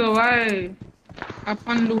लूटने दो भाई,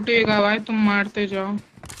 अपन लूटेगा भाई, तुम मारते जाओ।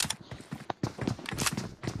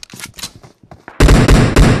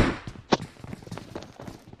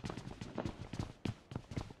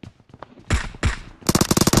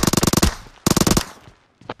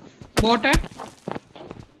 बॉट है।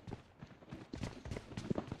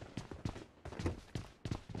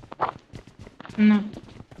 ना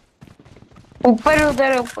ऊपर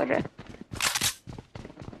उधर ऊपर है।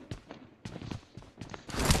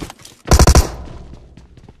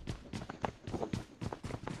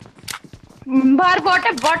 बाहर बॉट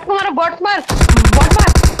है, बॉट को मारो, बॉट मार, बॉट मार।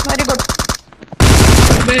 Very good.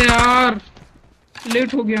 अबे यार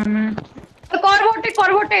लेट हो गया मैं। एक और बॉट है, एक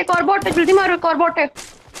और बॉट है, एक और बॉट है, जल्दी मारो, एक और बॉट है।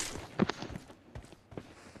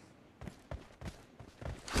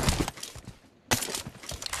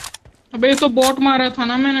 अबे ये तो बॉट मारा था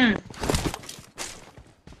ना मैंने।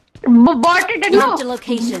 बॉट है टेक्नो। Marked a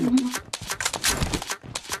location.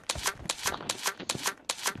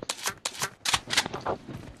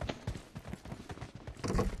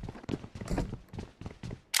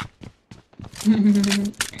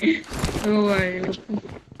 ओ भाई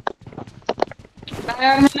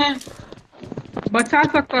यार मैंने बचा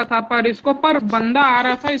सकता था पर इसको, पर बंदा आ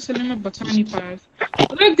रहा था इसलिए मैं बचा नहीं पाया।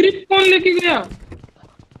 अरे ग्रिप कौन लेके गया?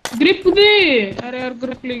 ग्रिप दे। अरे यार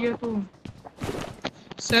ग्रिप ले गया तो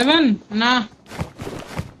 7 ना।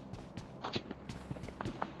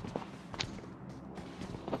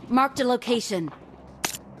 Marked a location.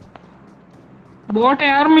 बॉट है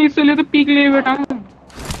यार, मैं इसलिए तो पीक ले बैठा हूँ।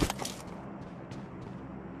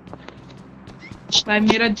 भाई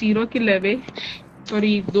मेरा 0 किल है बे,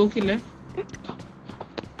 सॉरी 2 किल है।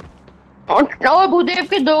 और भूदेव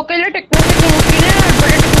के 2 किल है, टेक्नो के 3 किल है, और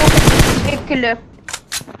बड़े टेक्नो के 1 किल है।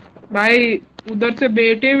 भाई उधर से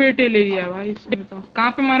बेटे बेटे ले लिया भाई इसने तो।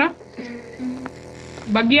 कहाँ पे मारा?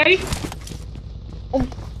 बग्गी आई।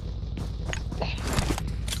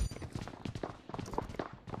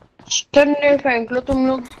 चलने फेंक लो तुम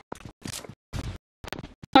लोग।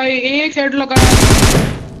 भाई एक हेड लगाया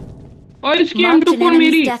और इसकी Marked an M24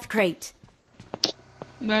 मेरी। enemy's death crate.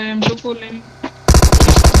 भाई M24 ले।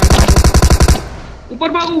 ऊपर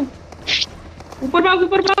भागू, ऊपर भाग,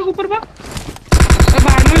 ऊपर भाग, ऊपर भाग।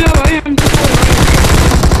 बाहर में जा भाई M24।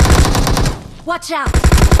 Watch out!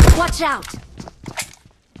 Watch out!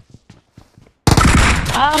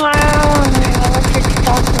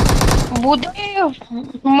 Bhudev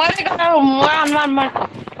मरेगा ना, मार मार मार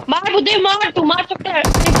मार, भूदेव मार, तू मार सकता है,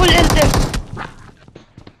 ट्रिपल जलते।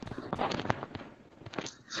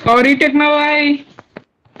 सॉरी टेक्नो भाई।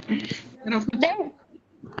 भूदेव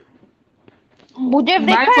भूदेव भाई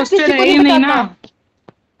देखा है, फर्स्ट एड किसी है को ही नहीं नहीं ना, बताता।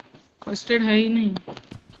 फर्स्ट एड है ही नहीं।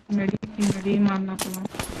 मेडी मारना पड़ा।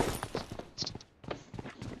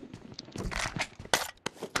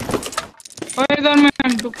 और इधर मैं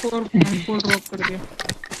M24 ड्रॉप कर दिया।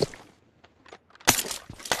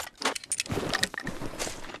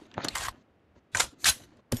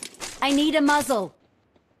 I need a muzzle.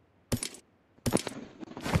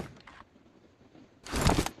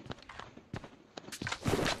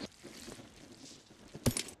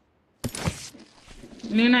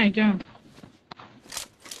 लेना है क्या?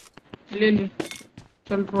 ले ले,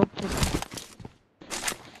 चल ड्रॉप कर।